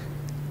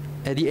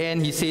 At the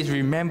end, he says,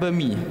 remember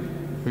me,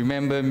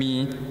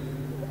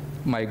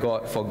 my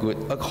God, for good,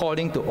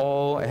 according to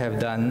all I have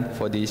done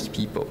for these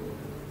people.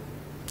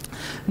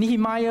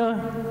 Nehemiah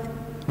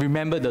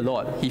remembered the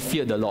Lord. He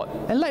feared the Lord.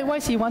 And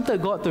likewise, he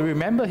wanted God to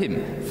remember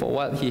him for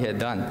what he had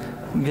done.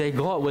 That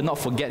God will not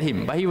forget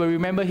him, but he will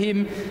remember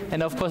him,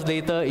 and of course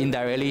later,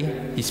 indirectly,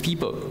 his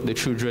people, the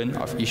children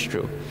of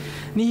Israel.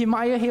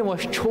 Nehemiah here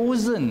was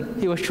chosen.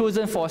 He was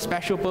chosen for a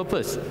special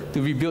purpose,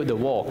 to rebuild the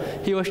wall.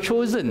 He was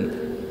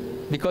chosen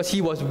because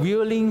he was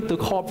willing to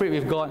cooperate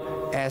with God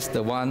as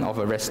the one of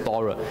a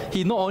restorer.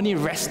 He not only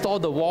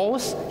restored the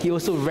walls, he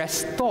also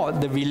restored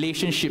the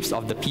relationships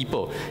of the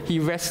people. He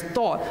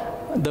restored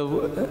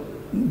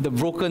the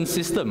broken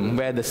system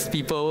where the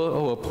people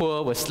who were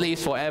poor, were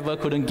slaves forever,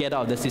 couldn't get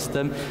out of the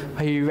system.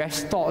 He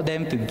restored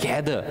them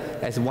together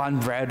as one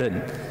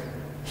brethren.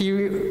 He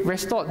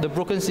restored the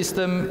broken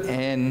system,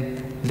 and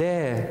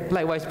there,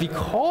 likewise,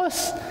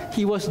 because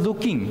he was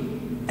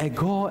looking at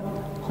God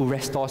who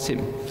restores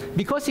him,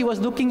 because he was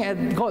looking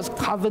at God's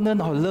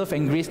covenant of love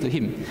and grace to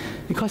him,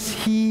 because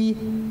he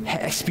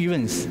had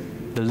experienced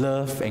the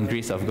love and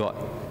grace of God,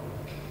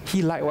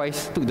 he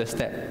likewise took the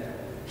step.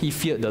 He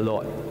feared the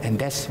Lord, and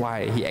that's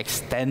why he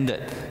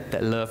extended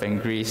that love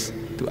and grace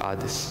to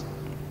others.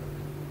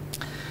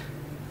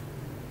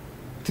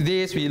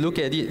 Today, as we look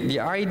at it, the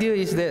idea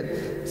is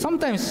that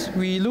sometimes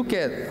we look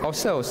at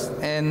ourselves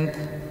and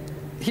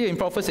here in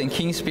Prophets and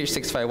Kings, page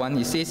 651,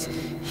 it says,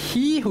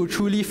 "He who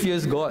truly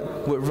fears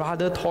God would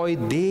rather toil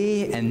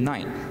day and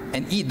night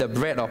and eat the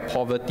bread of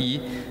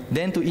poverty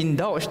than to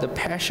indulge the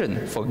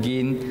passion for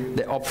gain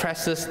that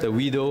oppresses the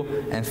widow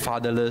and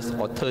fatherless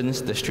or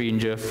turns the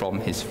stranger from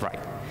his right."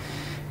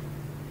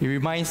 It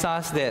reminds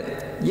us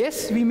that,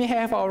 yes, we may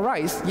have our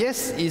rights.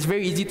 Yes, it's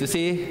very easy to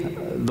say,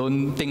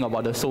 don't think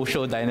about the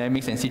social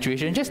dynamics and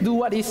situation. Just do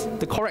what is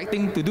the correct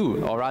thing to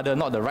do, or rather,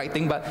 not the right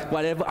thing, but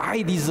whatever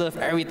I deserve,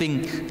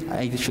 everything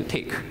I should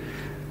take.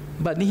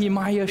 But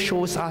Nehemiah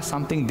shows us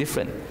something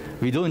different.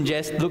 We don't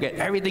just look at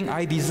everything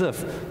I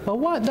deserve, but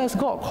what does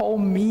God call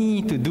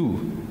me to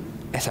do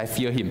as I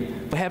fear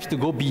Him? Perhaps to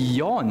go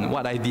beyond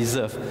what I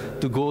deserve,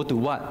 to go to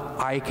what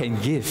I can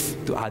give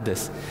to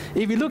others.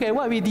 If we look at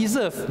what we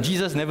deserve,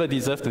 Jesus never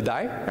deserved to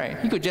die, right?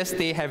 He could just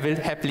stay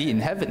happily in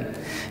heaven.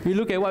 If we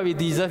look at what we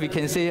deserve, we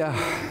can say,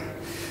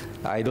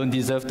 I don't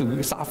deserve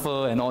to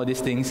suffer and all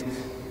these things.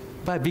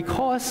 But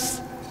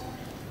because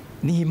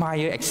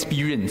Nehemiah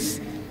experienced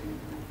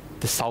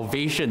the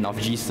salvation of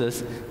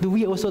Jesus, do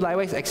we also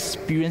likewise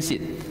experience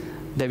it,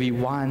 that we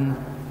want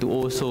to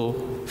also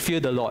fear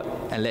the Lord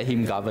and let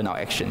Him govern our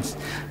actions?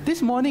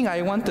 This morning,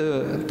 I want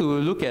to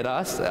look at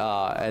us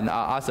and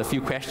ask a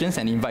few questions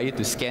and invite you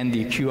to scan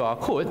the QR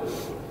code.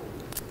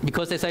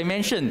 Because as I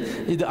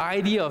mentioned, the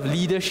idea of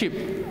leadership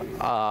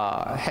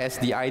has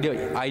the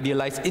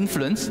idealized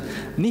influence.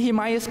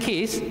 Nehemiah's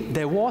case,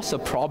 there was a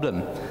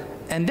problem.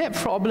 And that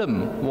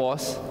problem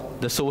was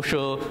the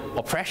social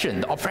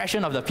oppression, the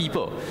oppression of the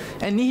people.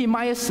 And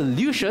Nehemiah's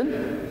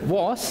solution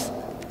was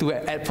to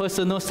add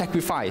personal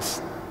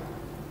sacrifice,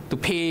 to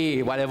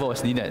pay whatever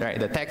was needed, right?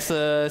 The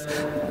taxes,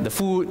 the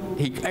food,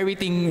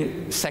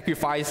 everything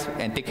sacrifice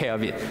and take care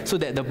of it, so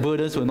that the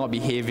burdens will not be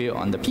heavier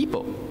on the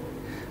people.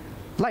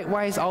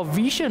 Likewise, our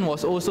vision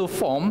was also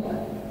formed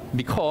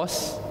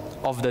because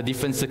of the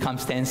different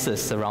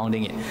circumstances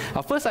surrounding it.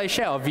 First, I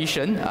share our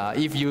vision.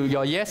 If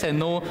your yes and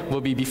no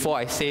will be before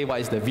I say what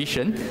is the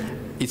vision.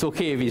 It's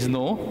okay if it's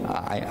no.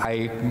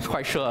 I'm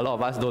quite sure a lot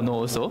of us don't know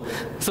also.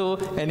 So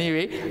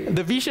anyway,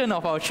 the vision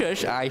of our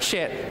church, I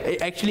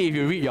shared, actually if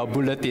you read your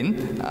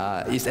bulletin,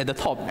 it's at the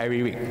top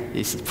every week.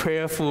 It's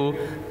prayerful,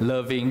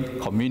 loving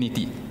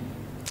community.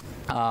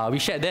 We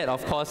shared that,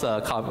 of course,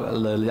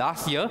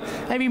 last year,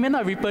 and we may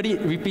not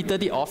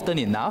repeated it often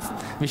enough,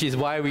 which is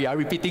why we are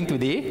repeating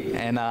today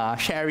and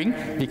sharing,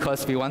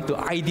 because we want to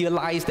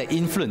idealize the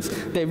influence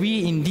that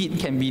we indeed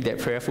can be that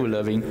prayerful,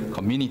 loving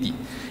community.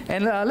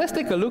 And let's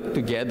take a look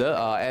together.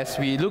 As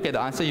we look at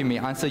the answer, you may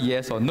answer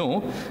yes or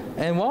no.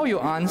 And while you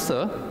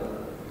answer,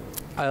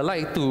 I'd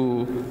like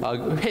to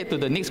head to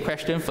the next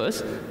question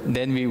first,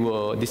 then we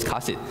will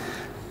discuss it.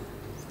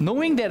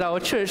 Knowing that our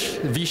church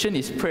vision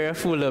is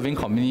prayerful, loving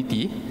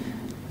community,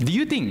 do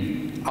you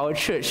think our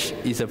church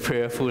is a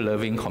prayerful,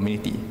 loving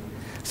community?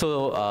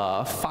 So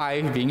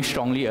 5 being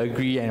strongly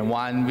agree and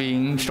 1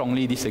 being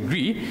strongly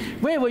disagree.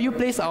 Where will you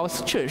place our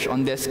church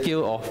on that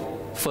scale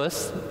of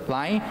first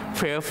line,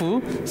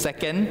 prayerful,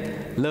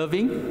 second,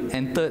 loving,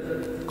 and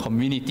third,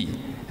 community?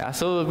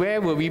 So where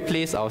will we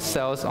place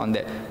ourselves on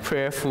that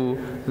prayerful,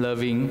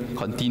 loving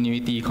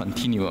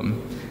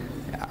continuum?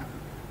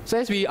 So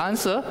as we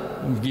answer,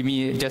 give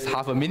me just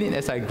half a minute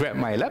as I grab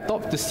my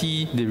laptop to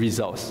see the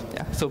results.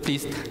 So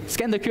please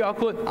scan the QR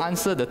code,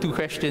 answer the 2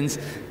 questions,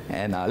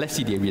 and let's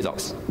see the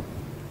results.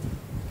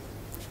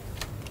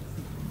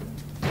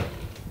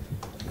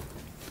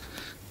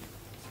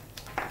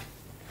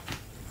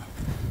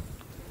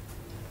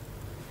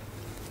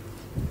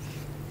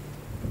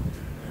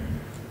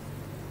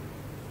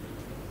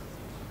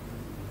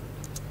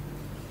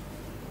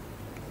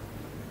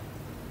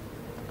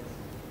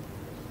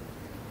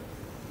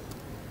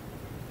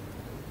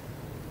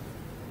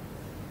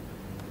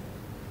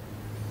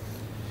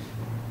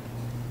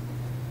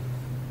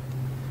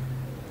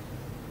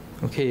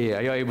 Okay,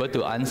 are you able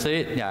to answer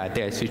it? Yeah, I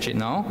think I switch it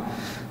now.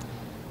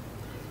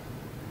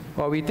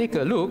 While we take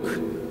a look,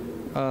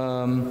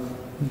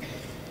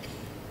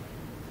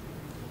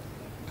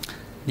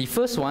 the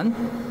first one,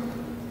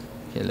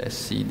 okay, let's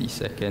see, the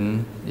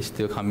second is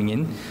still coming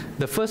in.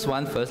 The first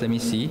one first, let me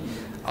see.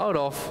 Out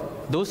of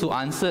those who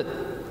answered,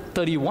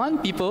 31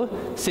 people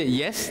said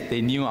yes,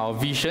 they knew our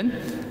vision,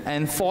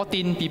 and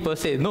 14 people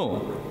said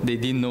no, they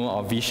didn't know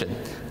our vision.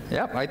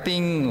 Yep, I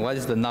think, what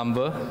is the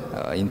number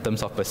in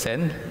terms of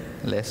percent?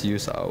 Let's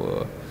use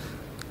our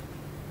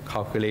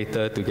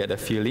calculator to get a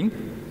feeling.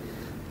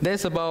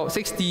 There's about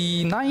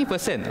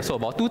 69%, so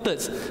about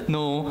 2/3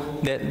 know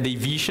that the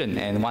vision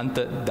and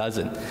 1/3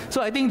 doesn't.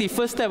 So I think the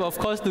first step, of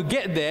course, to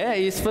get there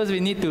is first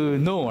we need to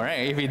know,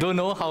 right? If we don't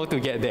know how to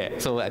get there.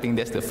 So I think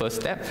that's the first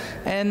step.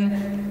 And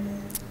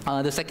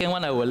the second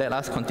one, I will let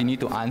us continue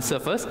to answer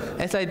first,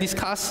 as I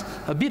discuss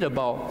a bit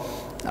about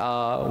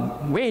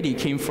where it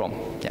came from.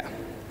 Yeah.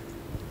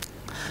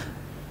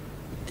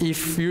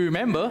 If you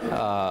remember,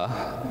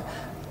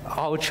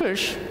 our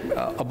church,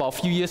 about a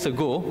few years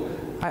ago,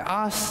 I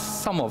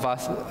asked some of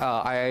us,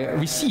 I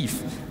received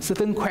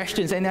certain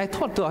questions, and I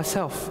thought to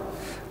ourselves,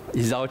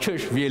 is our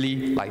church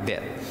really like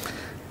that?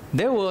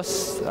 There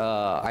was,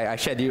 I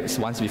shared this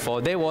once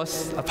before, there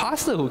was a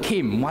pastor who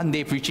came one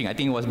day preaching, I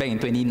think it was back in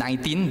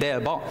 2019,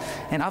 thereabout,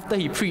 and after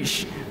he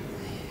preached,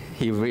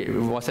 he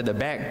was at the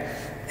back,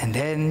 and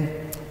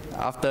then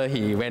after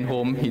he went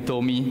home, he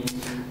told me,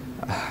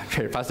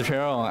 Pastor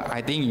Cheryl,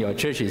 I think your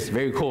church is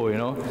very cool, you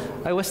know.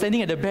 I was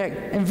standing at the back,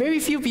 and very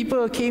few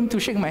people came to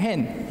shake my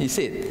hand, he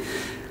said.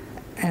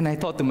 And I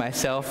thought to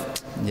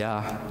myself,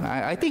 yeah,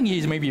 I think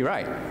he's maybe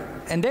right.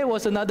 And there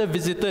was another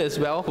visitor as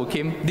well who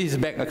came, this is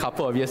back a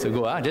couple of years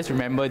ago, just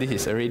remember this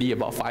is already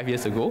about 5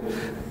 years ago.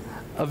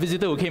 A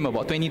visitor who came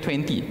about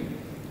 2020.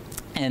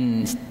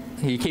 And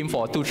he came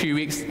for 2-3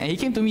 weeks, and he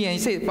came to me and he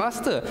said,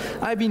 Pastor,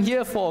 I've been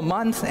here for a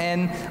month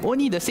and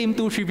only the same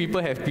 2-3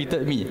 people have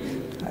greeted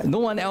me. No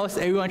one else,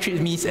 everyone treats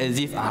me as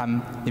if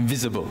I'm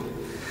invisible.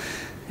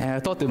 And I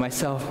thought to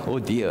myself, oh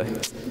dear,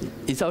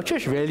 is our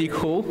church really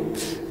cool?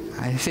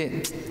 I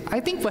said, I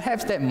think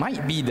perhaps that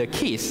might be the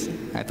case,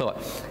 I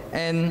thought.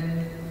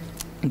 And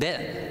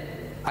then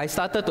I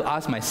started to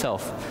ask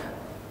myself,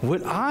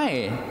 would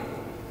I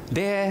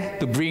dare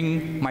to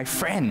bring my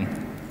friend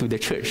to the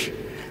church?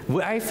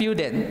 Would I feel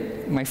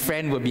that my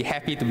friend would be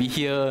happy to be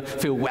here,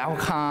 feel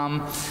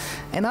welcome?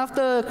 And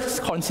after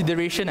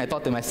consideration, I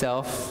thought to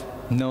myself,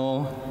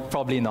 no,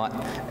 probably not.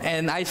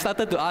 And I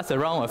started to ask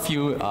around a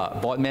few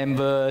board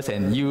members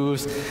and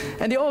youths,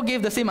 and they all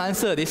gave the same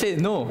answer. They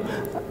said, no,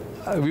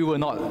 we were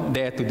not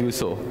there to do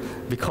so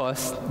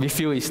because we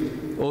feel it's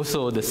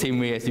also the same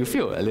way as you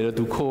feel, a little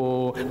too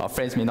cold, our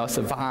friends may not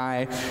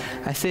survive.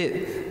 I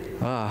said,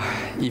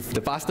 if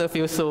the pastor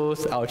feels so,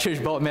 our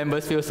church board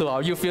members feel so,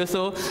 our youth feel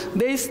so,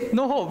 there is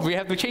no hope. We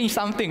have to change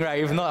something,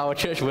 right? If not, our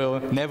church will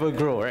never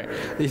grow, right?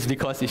 It's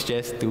because it's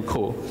just too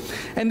cold.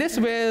 And that's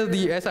where,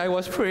 as I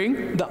was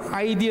praying, the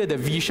idea, the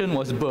vision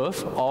was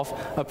birthed of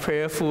a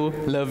prayerful,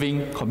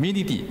 loving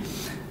community.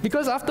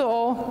 Because after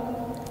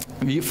all,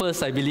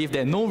 first, I believe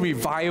that no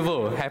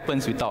revival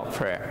happens without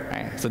prayer,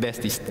 right? So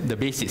that's the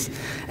basis.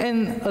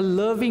 And a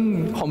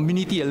loving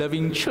community, a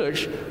loving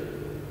church,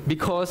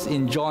 because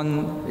in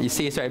John it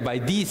says, right, by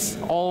these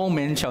all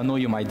men shall know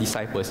you my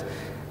disciples,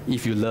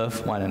 if you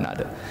love one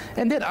another.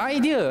 And that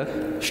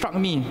idea struck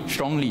me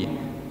strongly,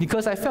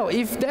 because I felt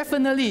if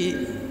definitely,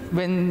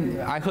 when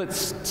I heard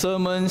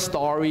sermons,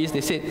 stories,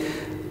 they said,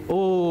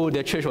 oh,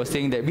 the church was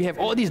saying that we have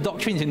all these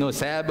doctrines, you know,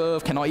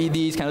 Sabbath, cannot eat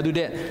this, cannot do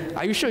that.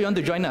 Are you sure you want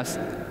to join us?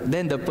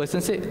 Then the person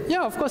said,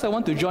 yeah, of course I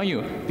want to join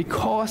you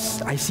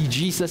because I see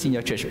Jesus in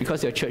your church,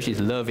 because your church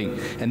is loving.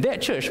 And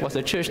that church was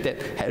a church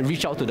that had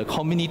reached out to the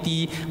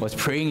community, was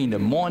praying in the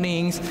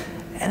mornings.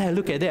 And I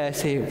look at that, I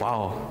say,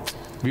 wow,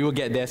 we will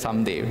get there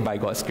someday by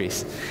God's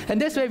grace.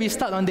 And that's where we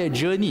start on that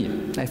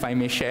journey, if I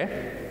may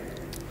share.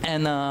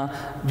 And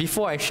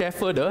before I share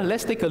further,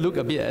 let's take a look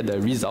a bit at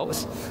the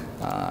results.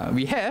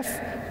 We have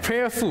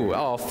prayerful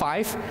out of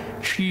 5,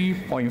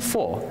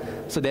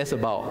 3.4. So that's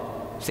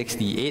about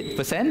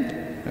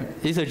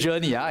 68%. It's a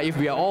journey. If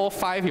we are all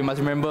 5, you must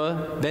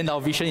remember, then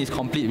our vision is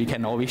complete. We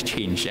can always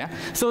change.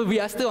 So we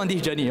are still on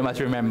this journey, you must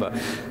remember.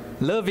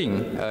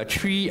 Loving,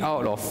 3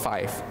 out of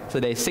 5. So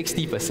that is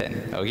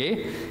 60%.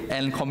 Okay?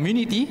 And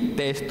community,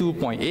 there is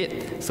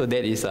 2.8. So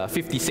that is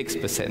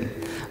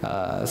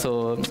 56%.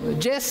 So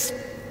just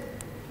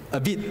a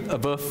bit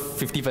above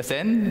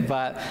 50%,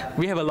 but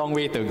we have a long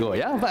way to go,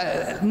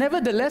 But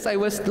nevertheless, I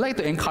would like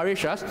to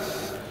encourage us.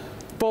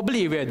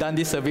 Probably if we had done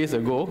this surveys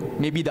ago,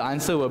 maybe the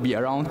answer will be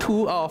around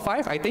 2 out of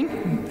 5, I think.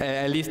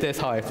 At least that's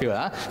how I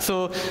feel.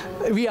 So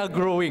we are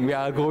growing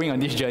on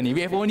this journey.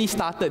 We have only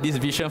started this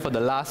vision for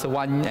the last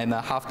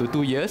 1.5 to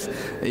 2 years.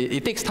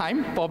 It takes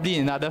time. Probably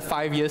in another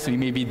 5 years we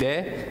may be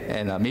there,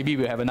 and maybe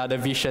we'll have another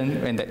vision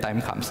when that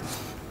time comes.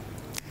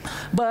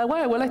 But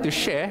what I would like to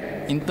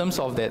share in terms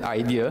of that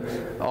idea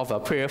of a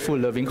prayerful,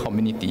 loving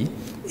community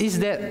is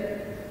that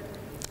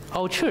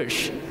our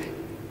church,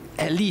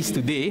 at least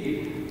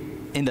today,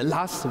 in the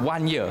last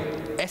 1 year,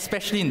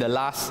 especially in the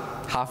last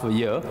half a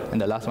year, in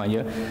the last 1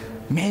 year,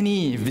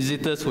 many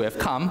visitors who have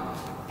come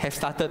have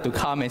started to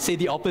come and say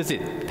the opposite.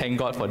 Thank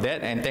God for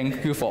that, and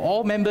thank you for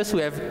all members who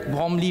have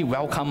warmly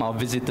welcomed our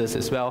visitors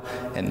as well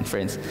and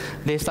friends.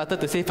 They started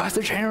to say,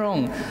 Pastor Chen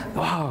Rong,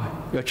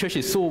 wow, your church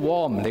is so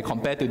warm. They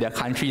compare to their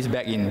countries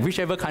back in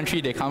whichever country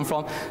they come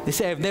from. They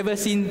say, I've never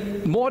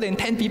seen more than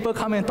 10 people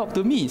come and talk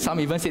to me. Some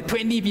even said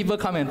 20 people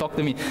come and talk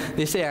to me.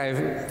 They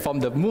say,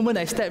 from the moment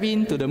I step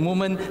in to the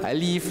moment I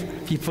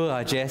leave, people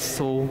are just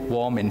so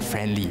warm and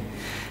friendly.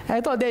 And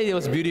I thought that it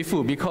was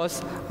beautiful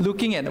because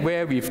looking at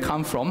where we've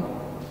come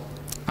from,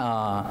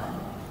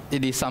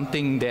 it is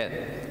something that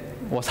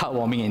was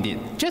heartwarming indeed.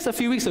 Just a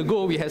few weeks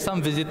ago, we had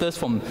some visitors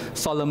from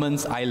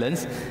Solomon's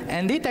Islands,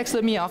 and they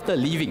texted me after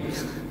leaving.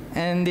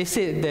 And they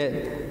said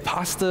that,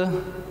 Pastor,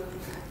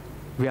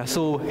 we are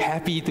so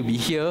happy to be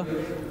here.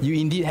 You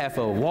indeed have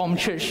a warm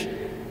church,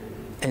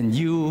 and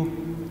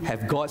you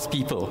have God's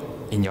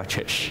people in your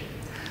church.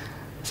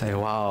 It's like,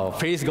 wow,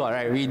 praise God,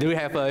 right? We do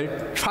have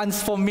a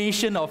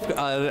transformation of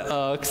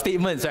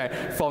statements, right?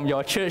 From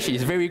your church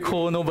is very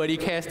cold, nobody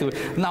cares, to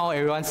now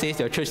everyone says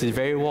your church is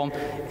very warm,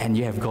 and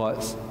you have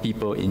God's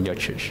people in your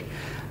church.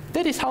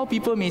 That is how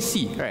people may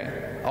see, right,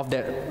 of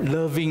that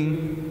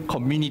loving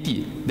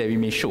community that we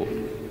may show.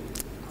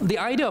 The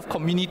idea of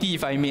community,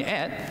 if I may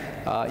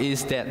add,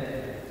 is that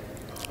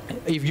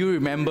if you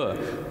remember,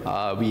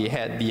 we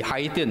had the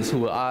Haitians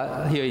who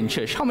were here in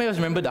church. How many of us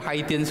remember the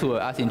Haitians who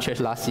were in church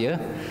last year?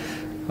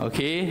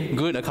 Okay,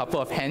 good, a couple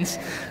of hands.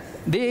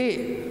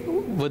 They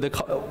were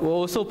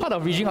also part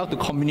of reaching out to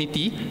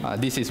community.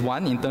 This is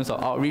one in terms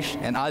of outreach,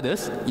 and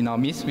others in our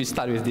midst. We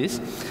start with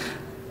this.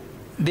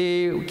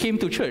 They came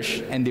to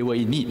church and they were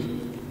in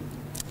need.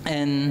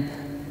 And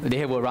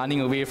they were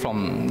running away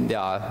from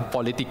their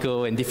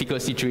political and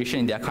difficult situation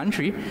in their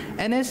country.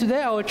 And as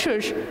there, our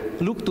church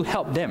looked to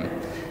help them.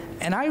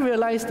 And I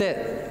realized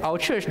that our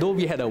church, though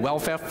we had a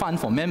welfare fund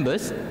for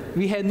members,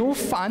 we had no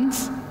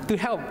funds to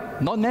help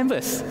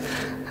non-members.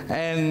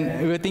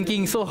 And we were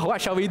thinking, so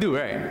what shall we do,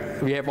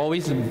 right? We have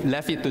always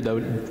left it to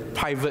the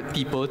private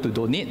people to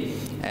donate.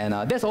 And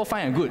that's all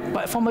fine and good.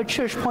 But from a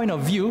church point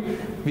of view,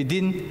 we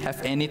didn't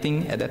have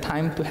anything at that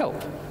time to help.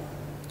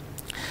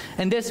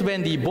 And that's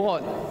when the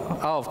board,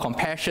 out of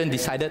compassion,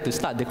 decided to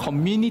start the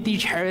community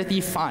charity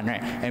fund,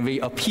 right? And we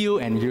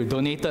appealed and you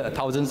donated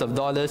thousands of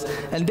dollars.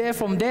 And there,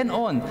 from then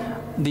on,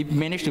 they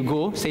managed to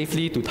go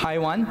safely to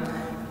Taiwan.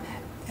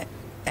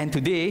 And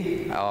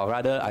today, or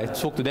rather, I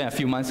spoke to them a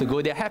few months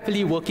ago, they're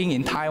happily working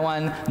in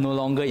Taiwan, no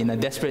longer in a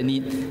desperate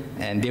need.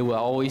 And they will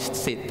always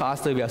say,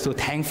 Pastor, we are so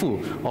thankful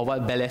of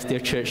what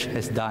Balestier Church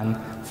has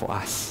done for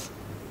us.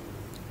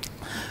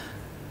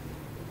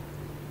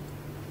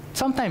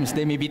 Sometimes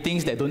there may be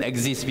things that don't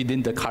exist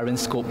within the current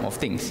scope of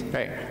things,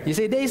 right? You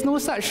say, there is no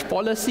such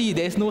policy,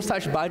 there is no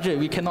such budget,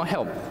 we cannot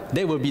help.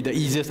 That will be the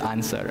easiest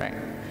answer, right?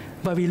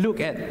 But we look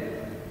at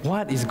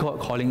what is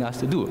God calling us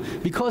to do?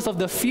 Because of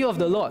the fear of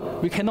the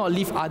Lord, we cannot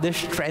leave others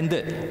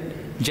stranded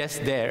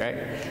just there,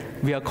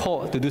 right? We are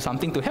called to do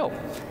something to help.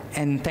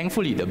 And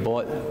thankfully, the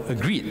board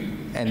agreed.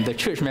 And the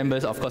church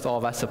members, of course, all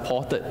of us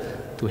supported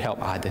to help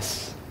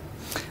others.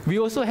 We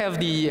also have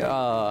the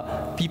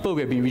people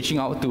we have been reaching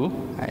out to,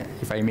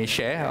 if I may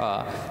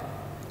share.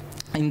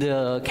 In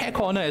the care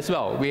corner as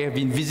well, we have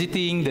been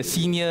visiting the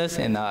seniors,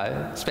 and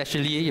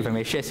especially, if I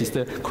may share,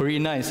 Sister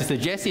Corina and Sister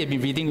Jessie have been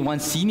visiting one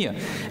senior.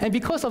 And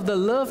because of the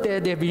love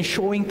that they have been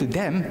showing to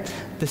them,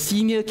 the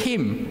senior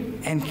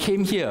came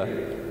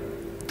here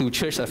to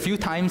church a few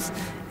times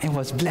and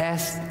was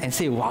blessed and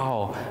said,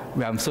 wow,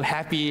 I'm so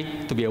happy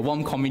to be a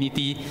warm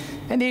community.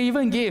 And they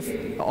even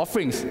gave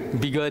offerings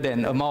bigger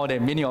than amount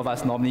that many of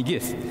us normally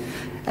give.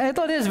 And I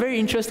thought that was very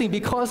interesting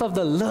because of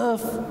the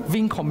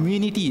loving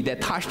community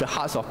that touched the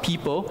hearts of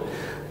people.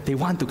 They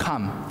want to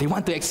come. They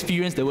want to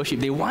experience the worship.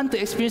 They want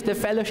to experience the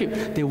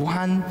fellowship. They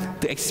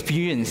want to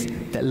experience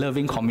that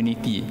loving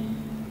community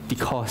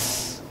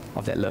because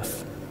of that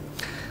love.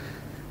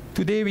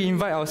 Today we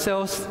invite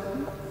ourselves,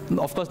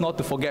 of course, not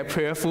to forget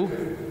prayerful.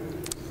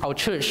 Our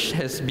church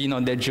has been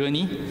on that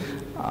journey.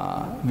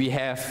 We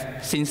have,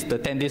 since the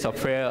 10 days of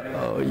prayer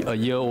a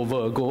year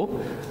over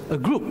ago, a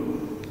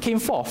group came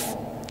forth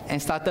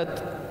and started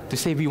to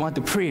say we want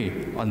to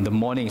pray on the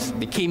mornings.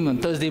 They came on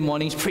Thursday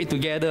mornings, prayed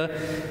together,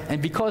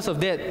 and because of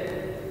that,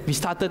 we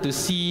started to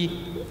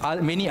see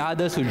many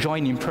others who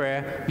joined in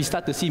prayer. We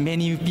start to see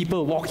many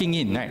people walking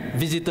in, right?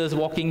 Visitors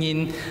walking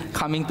in,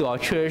 coming to our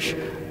church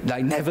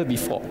like never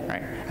before,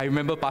 right? I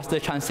remember Pastor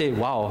Chan say,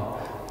 wow,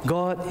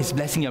 God is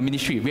blessing your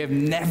ministry. We have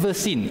never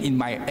seen in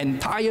my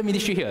entire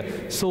ministry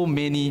here so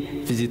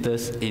many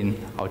visitors in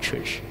our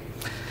church.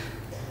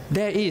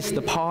 There is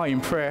the power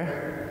in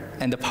prayer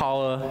and the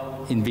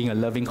power in being a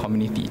loving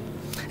community.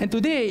 And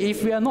today,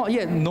 if we are not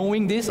yet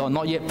knowing this or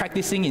not yet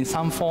practicing in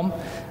some form,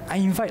 I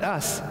invite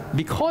us,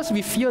 because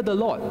we fear the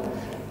Lord,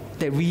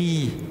 that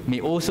we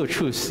may also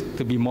choose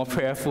to be more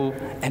prayerful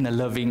and a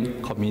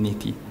loving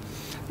community.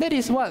 That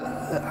is what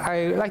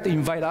I like to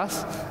invite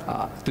us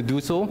to do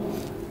so.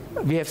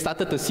 We have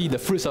started to see the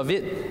fruits of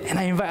it, and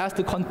I invite us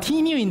to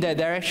continue in that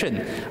direction.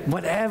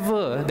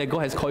 Whatever that God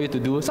has called you to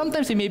do,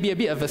 sometimes it may be a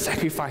bit of a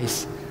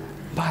sacrifice,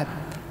 but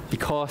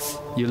because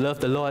you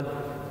love the Lord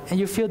and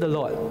you fear the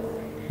Lord,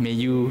 may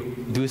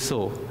you do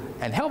so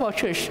and help our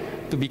church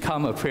to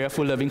become a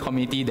prayerful, loving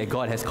community that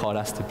God has called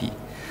us to be.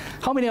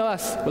 How many of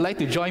us would like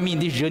to join me in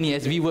this journey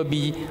as we will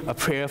be a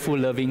prayerful,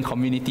 loving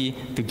community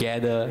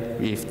together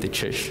with the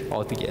church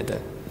all together?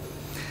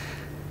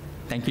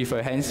 Thank you for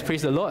your hands.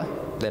 Praise the Lord.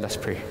 Let us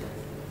pray.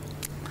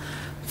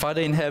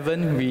 Father in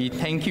heaven, we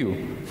thank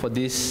you for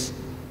this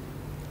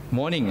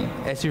morning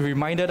as you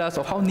reminded us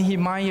of how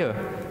Nehemiah,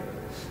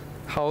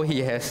 how he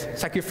has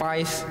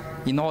sacrificed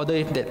in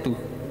order that to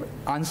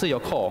answer your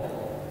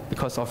call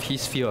because of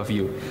his fear of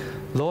you.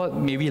 Lord,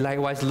 may we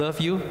likewise love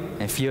you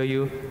and fear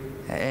you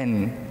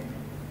and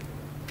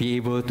be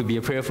able to be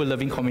a prayerful,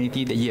 loving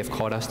community that you have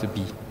called us to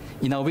be.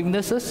 In our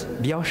weaknesses,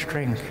 be our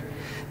strength.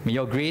 May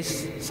your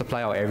grace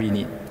supply our every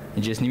need.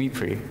 In Jesus' name we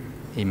pray.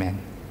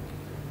 Amen.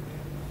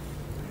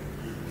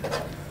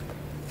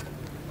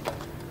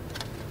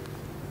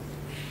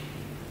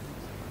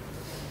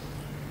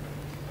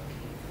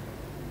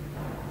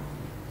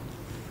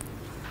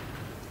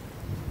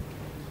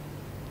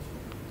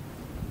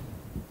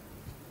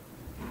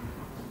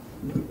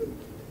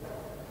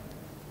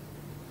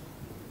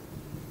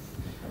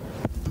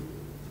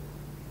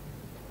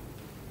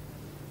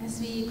 As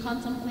we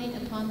contemplate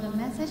upon the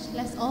message,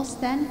 let's all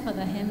stand for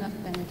the hymn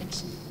of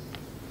benediction.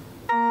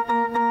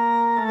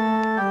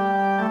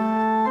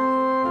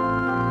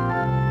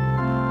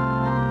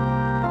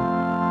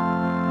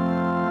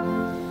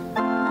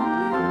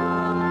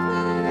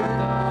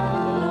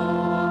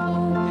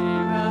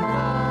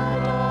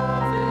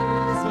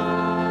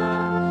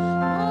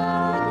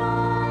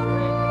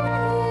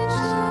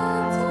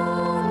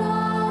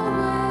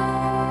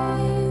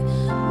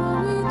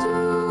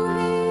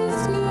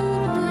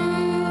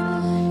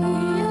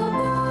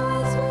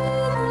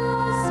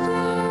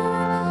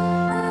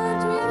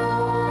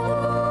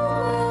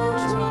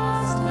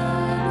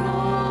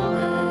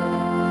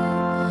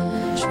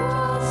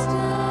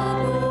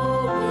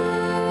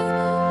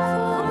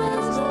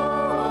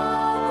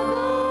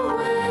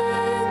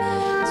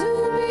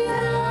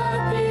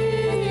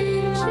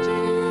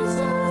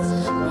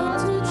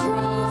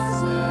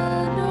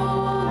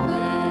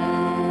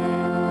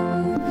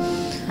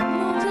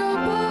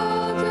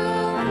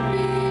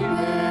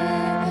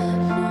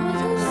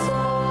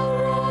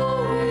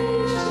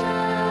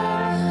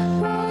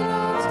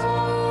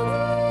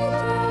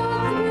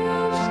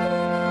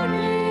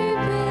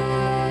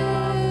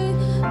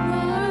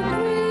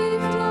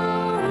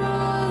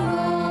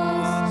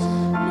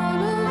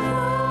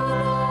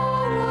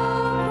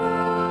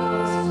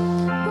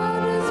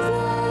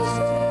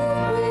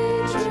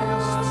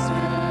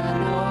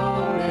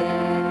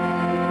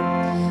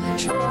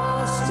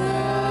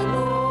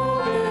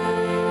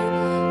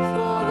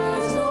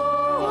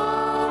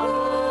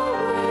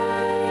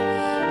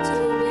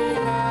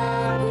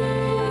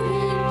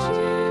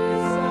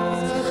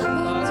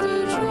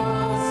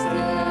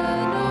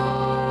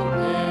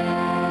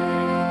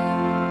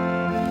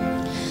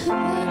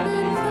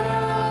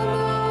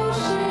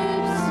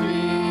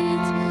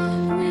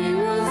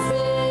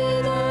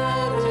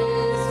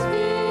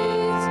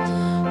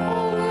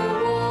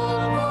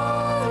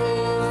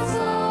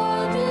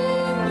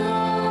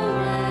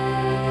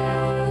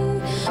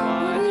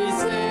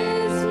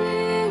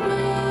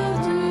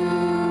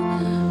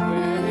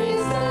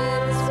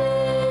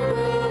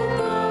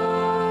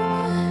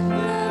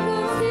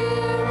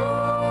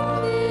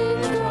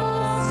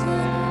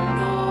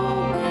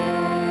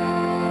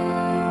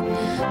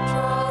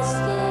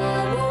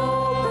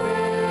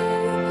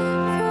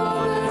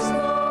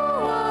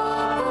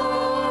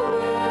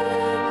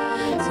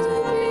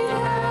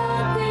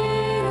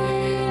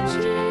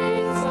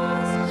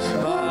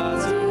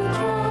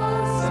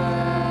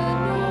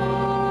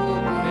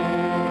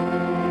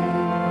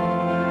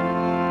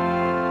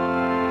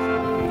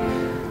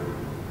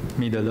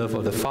 May the love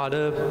of the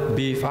Father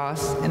be with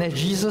us, and as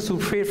Jesus who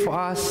prayed for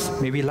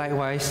us, may we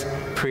likewise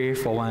pray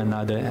for one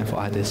another and for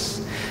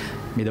others.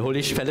 May the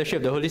Holy Fellowship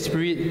of the Holy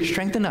Spirit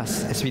strengthen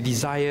us as we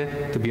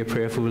desire to be a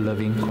prayerful,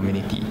 loving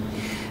community.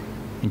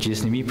 In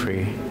Jesus' name we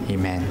pray.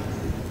 Amen.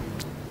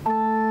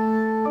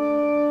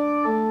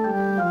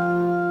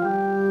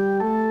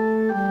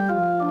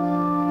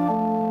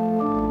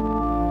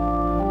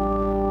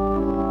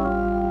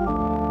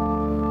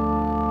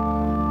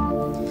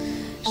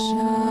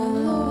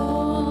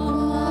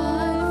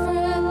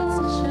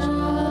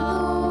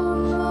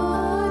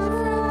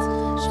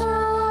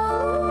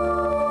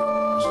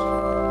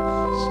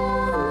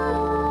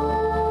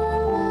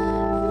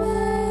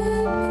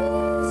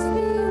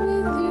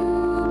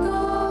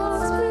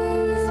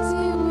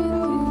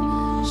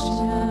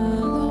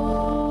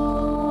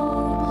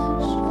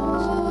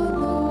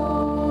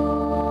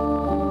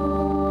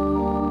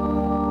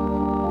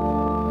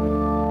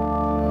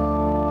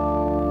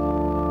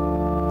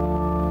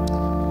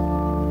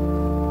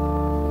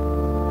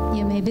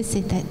 Be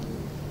seated.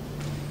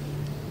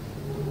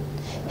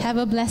 Have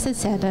a blessed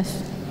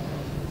Sabbath.